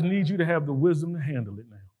says, I just need you to have the wisdom to handle it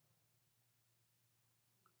now.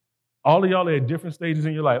 All of y'all are at different stages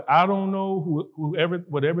in your life. I don't know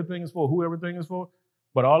what everything is for, who everything is for,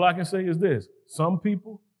 but all I can say is this. Some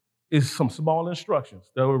people, it's some small instructions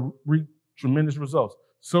that will reap tremendous results.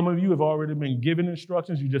 Some of you have already been given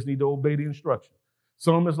instructions. You just need to obey the instruction.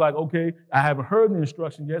 Some is like, okay, I haven't heard the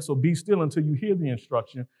instruction yet, so be still until you hear the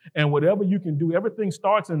instruction. And whatever you can do, everything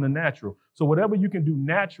starts in the natural. So whatever you can do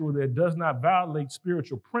natural that does not violate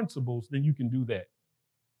spiritual principles, then you can do that.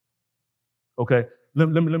 Okay, let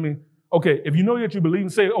me. Okay, if you know that you believe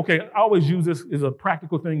and say, okay, I always use this as a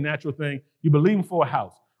practical thing, natural thing. You believe for a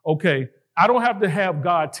house. Okay, I don't have to have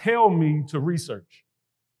God tell me to research.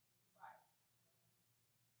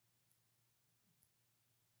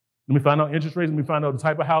 Let me find out interest rates. Let me find out the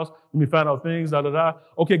type of house. Let me find out things,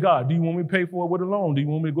 Okay, God, do you want me to pay for it with a loan? Do you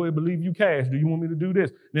want me to go ahead and believe you cash? Do you want me to do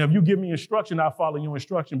this? Now, if you give me instruction, I'll follow your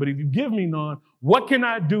instruction. But if you give me none, what can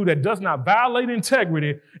I do that does not violate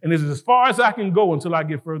integrity and is as far as I can go until I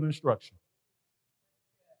get further instruction?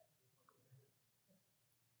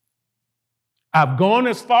 I've gone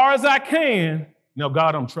as far as I can. Now,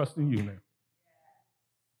 God, I'm trusting you now.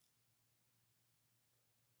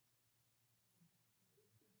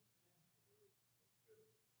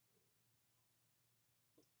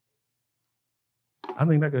 I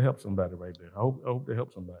think that could help somebody right there. I hope they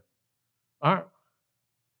help somebody. All right.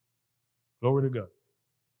 Glory to God.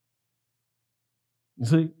 You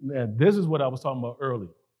see, now this is what I was talking about earlier.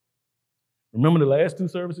 Remember the last 2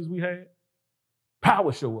 services we had?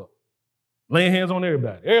 Power show up. Laying hands on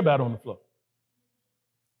everybody. Everybody on the floor.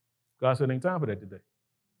 God said, ain't time for that today.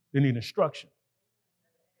 They need instruction.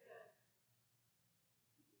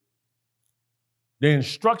 The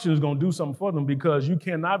instruction is going to do something for them because you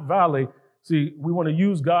cannot violate. See, we want to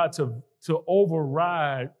use God to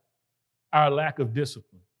override our lack of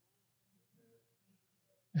discipline.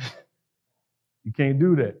 You can't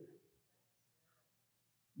do that.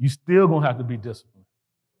 You still going to have to be disciplined.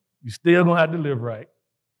 You still going to have to live right.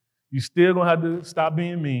 You still gonna have to stop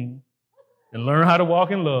being mean and learn how to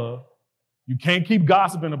walk in love. You can't keep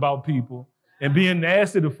gossiping about people and being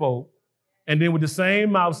nasty to folk. And then with the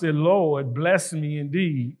same mouth say, Lord, bless me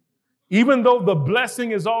indeed. Even though the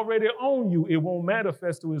blessing is already on you, it won't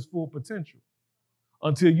manifest to its full potential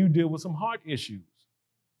until you deal with some heart issues.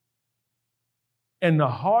 And the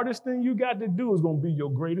hardest thing you got to do is going to be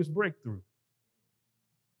your greatest breakthrough.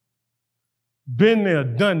 Been there,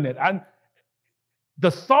 done that.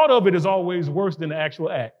 The thought of it is always worse than the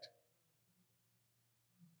actual act.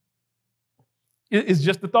 It's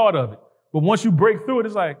just the thought of it. But once you break through it,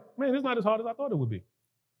 it's like, man, it's not as hard as I thought it would be.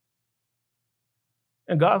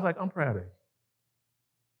 And God's like, I'm proud of you.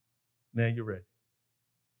 Now you're ready.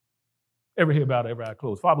 Every head bowed, every eye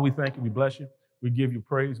closed. Father, we thank you. We bless you. We give you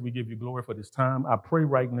praise. We give you glory for this time. I pray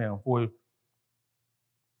right now for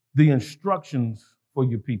the instructions for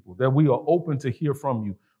your people, that we are open to hear from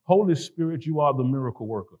you. Holy Spirit, you are the miracle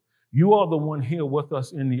worker. You are the one here with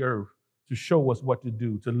us in the earth to show us what to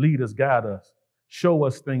do, to lead us, guide us, show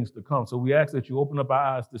us things to come. So we ask that you open up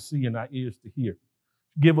our eyes to see and our ears to hear.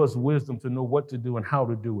 Give us wisdom to know what to do and how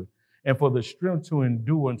to do it, and for the strength to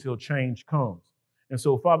endure until change comes. And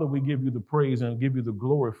so, Father, we give you the praise and give you the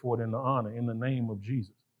glory for it and the honor in the name of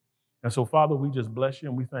Jesus. And so, Father, we just bless you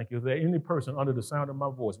and we thank you. If there any person under the sound of my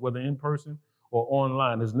voice, whether in person or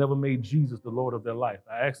online, has never made Jesus the Lord of their life,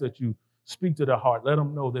 I ask that you speak to their heart. Let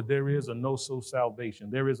them know that there is a no-so salvation.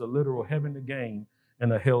 There is a literal heaven to gain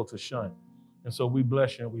and a hell to shun. And so we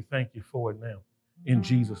bless you and we thank you for it now in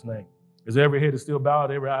Jesus' name. As every head is still bowed,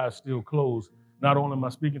 every eye is still closed, not only am I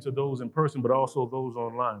speaking to those in person, but also those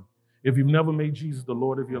online. If you've never made Jesus the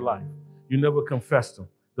Lord of your life, you never confessed him,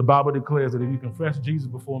 the Bible declares that if you confess Jesus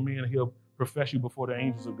before men, he'll profess you before the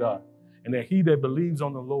angels of God, and that he that believes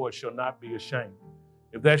on the Lord shall not be ashamed.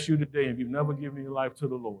 If that's you today, if you've never given your life to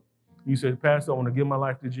the Lord, you said, Pastor, I want to give my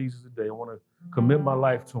life to Jesus today. I want to commit my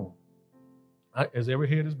life to him. As every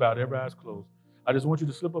head is bowed, every eye is closed, I just want you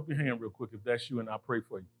to slip up your hand real quick if that's you, and I'll pray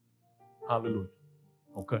for you. Hallelujah.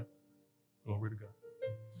 Okay. Glory to God.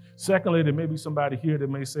 Secondly, there may be somebody here that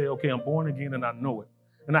may say, okay, I'm born again and I know it.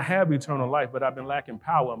 And I have eternal life, but I've been lacking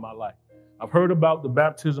power in my life. I've heard about the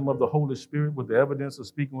baptism of the Holy Spirit with the evidence of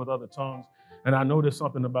speaking with other tongues. And I know there's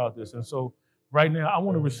something about this. And so right now, I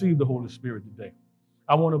want to receive the Holy Spirit today.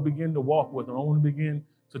 I want to begin to walk with him. I want to begin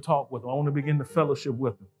to talk with him. I want to begin to fellowship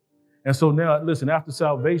with him. And so now, listen, after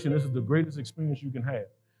salvation, this is the greatest experience you can have,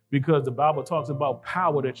 because the Bible talks about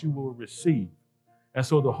power that you will receive. And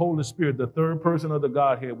so the Holy Spirit, the third person of the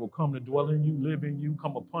Godhead, will come to dwell in you, live in you,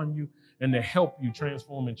 come upon you, and to help you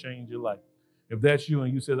transform and change your life. If that's you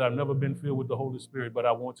and you said, I've never been filled with the Holy Spirit, but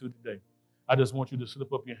I want to today, I just want you to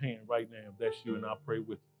slip up your hand right now if that's you, and I'll pray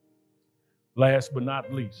with you. Last but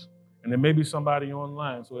not least, and there may be somebody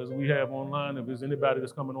online. So as we have online, if there's anybody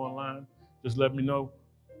that's coming online, just let me know.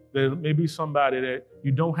 There may be somebody that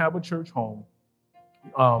you don't have a church home,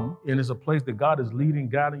 and it's a place that God is leading,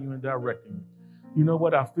 guiding you, and directing you. You know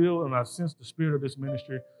what I feel, and I sense the spirit of this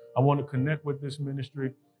ministry. I want to connect with this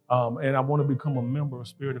ministry, and I want to become a member of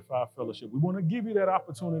Spirit of Fire Fellowship. We want to give you that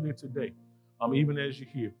opportunity today, even as you're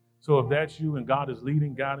here. So if that's you and God is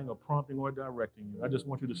leading, guiding, or prompting, or directing you, I just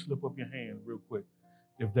want you to slip up your hand real quick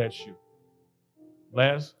if that's you.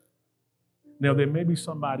 Last, now there may be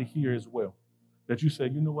somebody here as well that you say,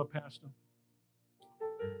 you know what, Pastor?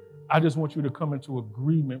 I just want you to come into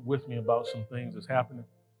agreement with me about some things that's happening,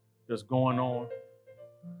 that's going on.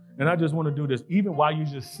 And I just want to do this even while you're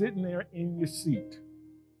just sitting there in your seat.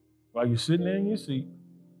 While you're sitting there in your seat,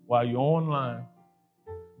 while you're online,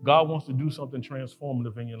 God wants to do something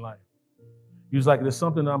transformative in your life. He's like, there's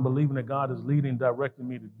something I'm believing that God is leading, directing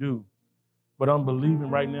me to do. But I'm believing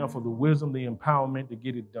right now for the wisdom, the empowerment to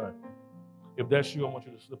get it done. If that's you, I want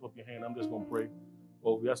you to slip up your hand. I'm just going to pray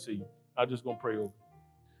over you. I see you. I'm just going to pray over you.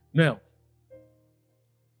 Now,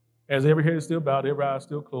 as every head is still bowed, every eye is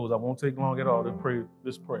still closed, I won't take long at all to pray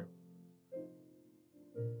this prayer.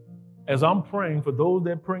 As I'm praying, for those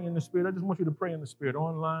that pray in the Spirit, I just want you to pray in the Spirit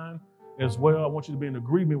online as well. I want you to be in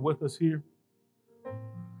agreement with us here.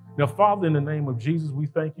 Now, Father, in the name of Jesus, we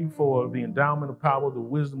thank you for the endowment of power, the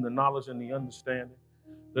wisdom, the knowledge, and the understanding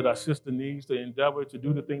that our sister needs to endeavor to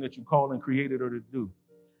do the thing that you called and created her to do.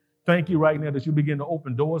 Thank you right now that you begin to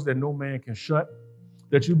open doors that no man can shut,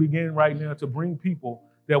 that you begin right now to bring people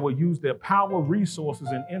that will use their power, resources,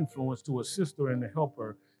 and influence to assist her and to help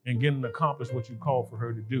her in getting accomplished what you called for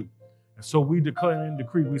her to do. And so we declare and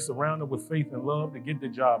decree, we surround her with faith and love to get the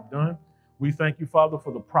job done. We thank you, Father,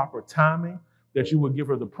 for the proper timing, that you will give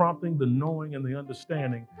her the prompting, the knowing, and the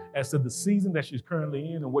understanding as to the season that she's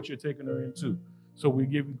currently in and what you're taking her into. So we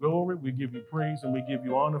give you glory, we give you praise, and we give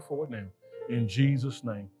you honor for it now. In Jesus'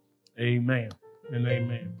 name, Amen and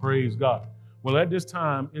amen. Praise God. Well, at this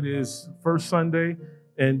time, it is first Sunday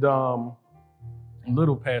and a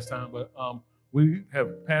little past time, but we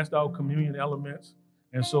have passed out communion elements.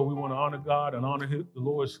 And so we want to honor God and honor the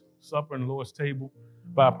Lord's Supper and the Lord's table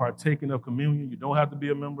by partaking of communion. You don't have to be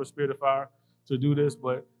a member of Spirit of Fire to do this,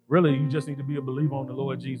 but really you just need to be a believer on the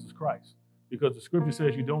Lord Jesus Christ, because the scripture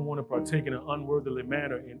says you don't want to partake in an unworthily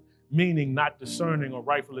manner, meaning not discerning or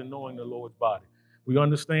rightfully knowing the Lord's body. We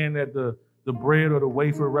understand that the bread or the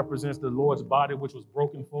wafer represents the Lord's body, which was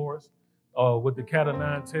broken for us. With the cat of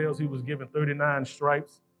nine tails, he was given 39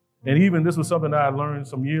 stripes. And even this was something that I learned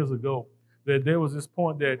some years ago, that there was this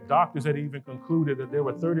point that doctors had even concluded that there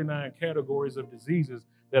were 39 categories of diseases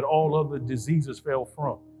that all other diseases fell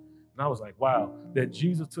from. And I was like, wow, that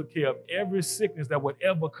Jesus took care of every sickness that would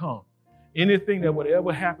ever come. Anything that would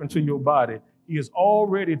ever happen to your body, he has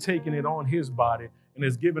already taken it on his body and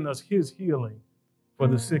has given us his healing for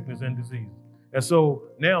the sickness and diseases. And so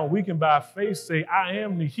now we can by faith say, I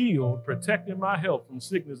am the healed, protecting my health from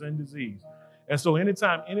sickness and disease. And so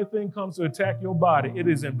anytime anything comes to attack your body, it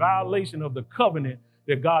is in violation of the covenant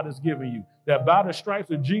that God has given you, that by the stripes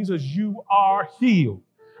of Jesus, you are healed.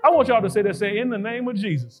 I want y'all to say that, say, in the name of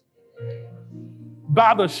Jesus,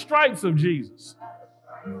 by the stripes of Jesus,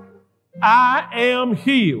 I am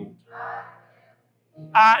healed.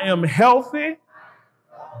 I am healthy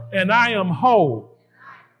and I am whole.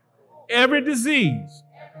 Every disease,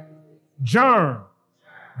 germ,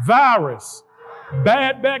 virus,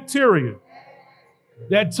 bad bacteria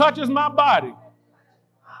that touches my body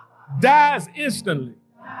dies instantly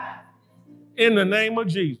in the name of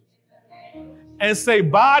Jesus. And say,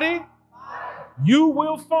 body, you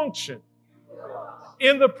will function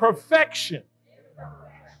in the perfection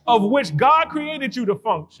of which God created you to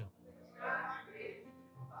function.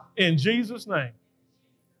 In Jesus' name.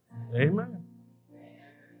 Amen.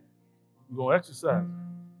 We're going to exercise.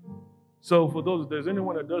 So for those, if there's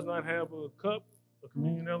anyone that does not have a cup, a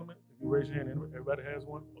communion element, if you raise your hand, everybody has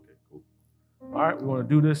one? Okay, cool. All right, we want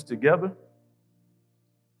to do this together.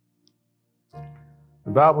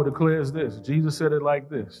 The Bible declares this. Jesus said it like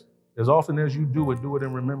this: as often as you do it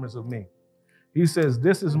in remembrance of me. He says,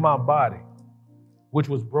 this is my body, which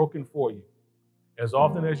was broken for you. As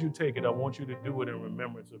often as you take it, I want you to do it in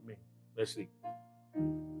remembrance of me. Let's see.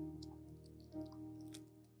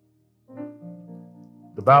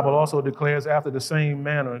 The Bible also declares, after the same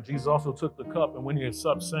manner, Jesus also took the cup, and when he had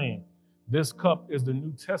supped, saying, this cup is the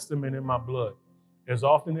New Testament in my blood. As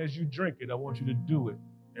often as you drink it, I want you to do it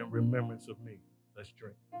in remembrance of me. Let's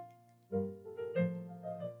drink.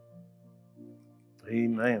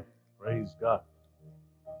 Amen. Praise God.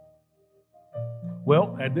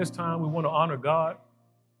 Well, at this time, we want to honor God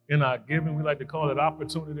in our giving. We like to call it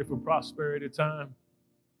Opportunity for Prosperity Time,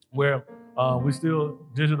 where we still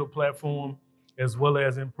digital platform as well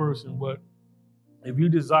as in person. But if you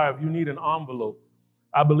desire, if you need an envelope,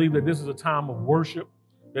 I believe that this is a time of worship,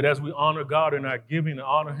 that as we honor God in our giving and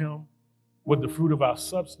honor him with the fruit of our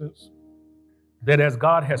substance, that as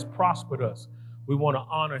God has prospered us, we want to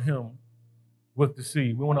honor him with the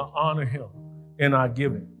seed. We want to honor him in our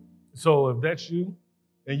giving. So if that's you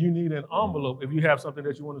and you need an envelope, if you have something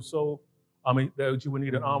that you want to sow, that you would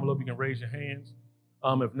need an envelope, you can raise your hands.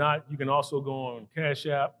 If not, you can also go on Cash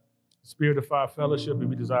App, Spirit of Fire Fellowship, if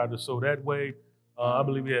you desire to sow that way. I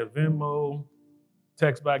believe we have Venmo,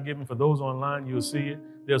 text by giving. For those online, you'll see it.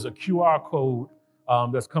 There's a QR code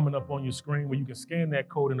that's coming up on your screen where you can scan that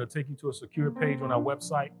code and it'll take you to a secure page on our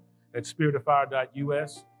website at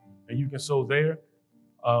spiritofire.us, and you can sow there.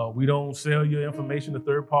 We don't sell your information to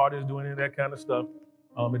third parties, do any of that kind of stuff.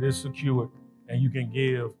 It is secure, and you can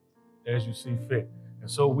give as you see fit. And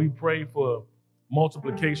so we pray for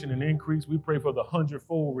multiplication and increase. We pray for the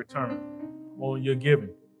 100-fold return on your giving.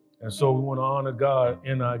 And so we want to honor God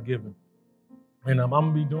in our giving. And I'm going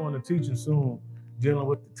to be doing a teaching soon, dealing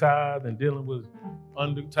with the tithe and dealing with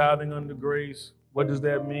tithing under grace. What does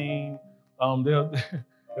that mean?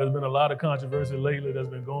 There's been a lot of controversy lately that's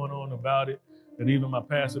been going on about it, that even my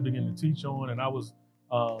pastor began to teach on. And I was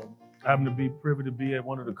having to be privy to be at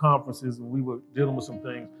one of the conferences, and we were dealing with some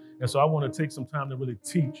things. And so I want to take some time to really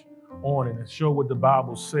teach on it and show what the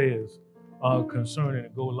Bible says concerning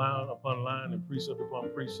it. Go line upon line and precept upon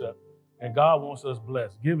precept. And God wants us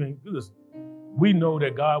blessed. Giving, listen, we know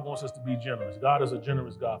that God wants us to be generous. God is a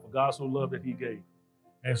generous God. For God so loved that he gave.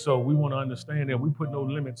 And so we want to understand that we put no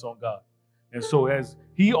limits on God. And so as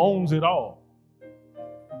he owns it all.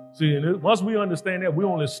 See, and once we understand that we're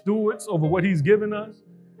only stewards over what he's given us,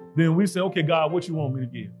 then we say, okay, God, what you want me to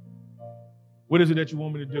give? What is it that you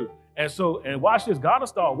want me to do? And so, and watch this, God will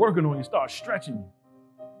start working on you, start stretching you.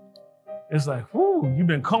 It's like, whoo, you've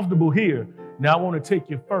been comfortable here. Now I want to take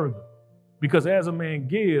you further. Because as a man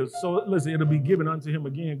gives, so listen, it'll be given unto him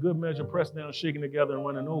again, good measure, pressed down, shaken together, and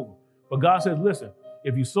running over. But God says, listen,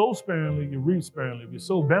 if you sow sparingly, you reap sparingly. If you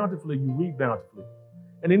sow bountifully, you reap bountifully.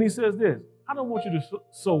 And then he says this, I don't want you to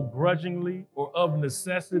sow grudgingly or of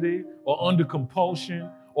necessity or under compulsion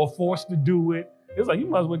or forced to do it. It's like, you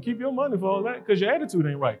might as well keep your money for all that because your attitude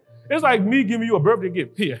ain't right. It's like me giving you a birthday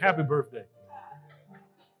gift. Here, happy birthday.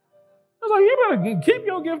 It's like, you better keep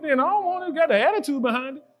your gift in. I don't want it. Got the attitude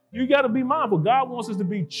behind it. You got to be mindful. God wants us to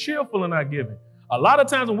be cheerful in our giving. A lot of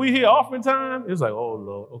times when we hear offering time, it's like, oh,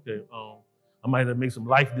 Lord, okay, I might have to make some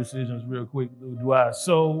life decisions real quick. Do I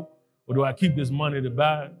sow or do I keep this money to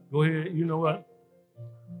buy? Go ahead. You know what?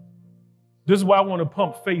 This is why I want to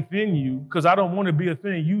pump faith in you, because I don't want to be a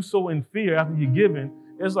thing you sow in fear after you're giving.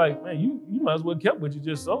 It's like, man, you might as well kept what you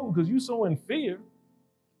just sowed because you sow in fear.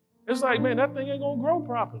 It's like, man, that thing ain't going to grow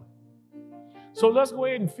properly. So let's go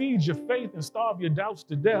ahead and feed your faith and starve your doubts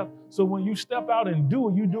to death. So when you step out and do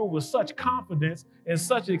it, you do it with such confidence and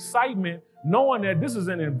such excitement, knowing that this is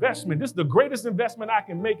an investment. This is the greatest investment I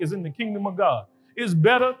can make is in the kingdom of God. It's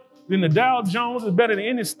better than the Dow Jones. It's better than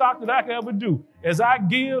any stock that I can ever do. As I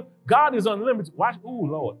give, God is unlimited. Watch, ooh,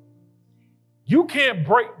 Lord. You can't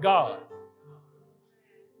break God.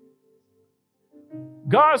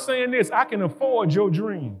 God's saying this, I can afford your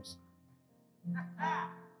dreams.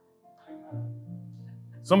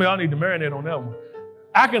 Some of y'all need to marinate on that one.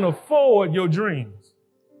 I can afford your dreams.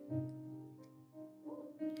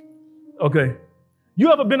 Okay.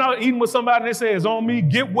 You ever been out eating with somebody and they say, it's on me,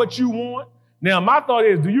 get what you want? Now, my thought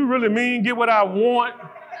is, do you really mean get what I want?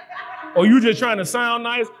 Or you just trying to sound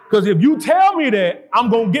nice? Because if you tell me that, I'm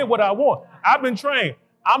going to get what I want. I've been trained.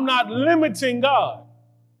 I'm not limiting God.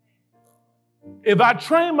 If I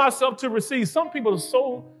train myself to receive, some of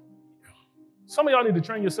y'all need to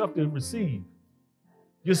train yourself to receive.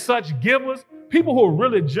 You're such givers. People who are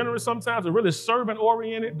really generous sometimes, are really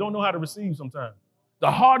servant-oriented, don't know how to receive sometimes.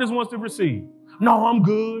 The hardest ones to receive. No, I'm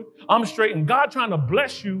good. I'm straight. And God trying to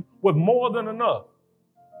bless you with more than enough.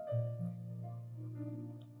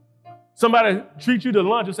 Somebody treats you to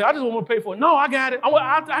lunch and say, I just want to pay for it. No, I got it.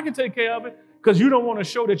 I can take care of it because you don't want to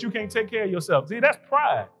show that you can't take care of yourself. See, that's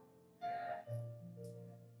pride.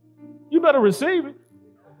 You better receive it.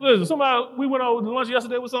 Listen, we went over to lunch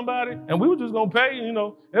yesterday with somebody, and we were just going to pay, It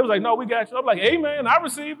was like, no, we got you. I'm like, amen, I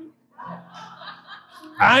receive it.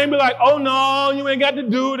 I ain't be like, oh, no, you ain't got to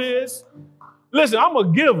do this. Listen, I'm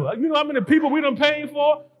a giver. You know how many people we done paid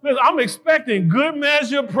for? Listen, I'm expecting good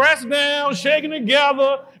measure, pressed down, shaken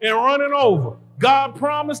together, and running over. God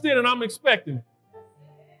promised it, and I'm expecting it.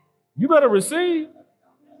 You better receive.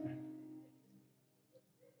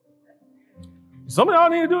 Some of y'all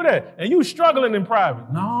need to do that. And you struggling in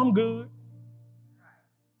private. No, I'm good.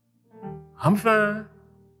 I'm fine.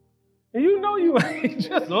 And you know you ain't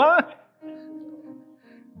just lying.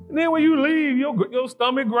 And then when you leave, your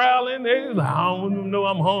stomach growling. Like, I don't even know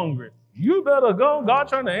I'm hungry. You better go. God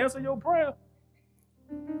trying to answer your prayer.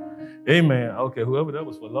 Amen. Okay, whoever that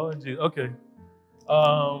was for, Lord Jesus. Okay.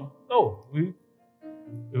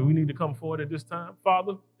 We need to come forward at this time.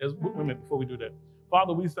 Father, wait a minute before we do that.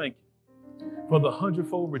 Father, we thank you for the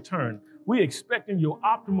 100-fold return. We expecting your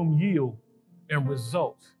optimum yield and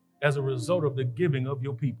results as a result of the giving of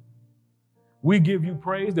your people. We give you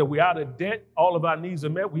praise that we're out of debt. All of our needs are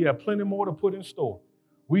met. We have plenty more to put in store.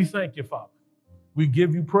 We thank you, Father. We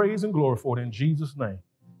give you praise and glory for it in Jesus' name.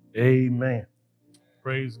 Amen.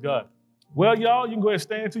 Praise God. Well, y'all, you can go ahead and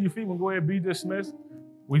stand to your feet and go ahead and be dismissed.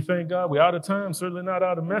 We thank God. We're out of time, certainly not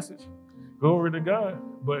out of message. Glory to God.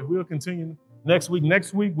 But we'll continue next week.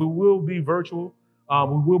 Next week, we will be virtual.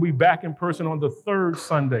 We will be back in person on the third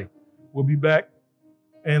Sunday. We'll be back.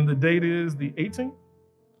 And the date is the 18th.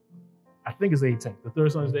 I think it's 18th. The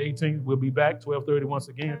third Sunday is the 18th. We'll be back 12:30 once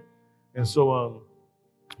again. And so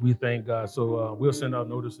we thank God. So we'll send out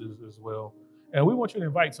notices as well. And we want you to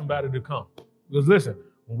invite somebody to come. Because listen,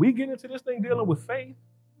 when we get into this thing dealing with faith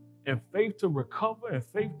and faith to recover and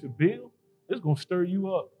faith to build, it's going to stir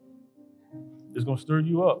you up. It's going to stir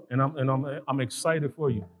you up. And I'm excited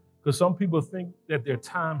for you. Because some people think that their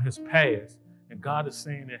time has passed. And God is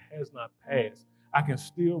saying it has not passed. I can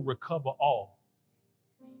still recover all.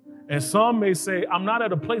 And some may say, I'm not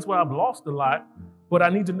at a place where I've lost a lot, but I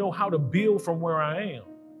need to know how to build from where I am.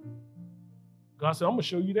 God said, I'm going to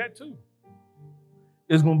show you that too.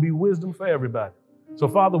 It's going to be wisdom for everybody. So,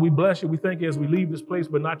 Father, we bless you. We thank you as we leave this place,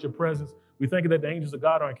 but not your presence. We thank you that the angels of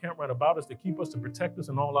God are encamped round about us to keep us, to protect us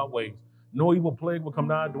in all our ways. No evil plague will come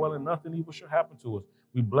nigh our dwelling. Nothing evil shall happen to us.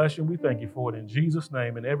 We bless you and we thank you for it in Jesus'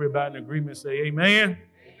 name. And everybody in agreement say amen.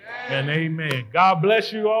 and amen. God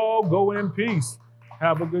bless you all. Go in peace.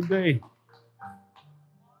 Have a good day.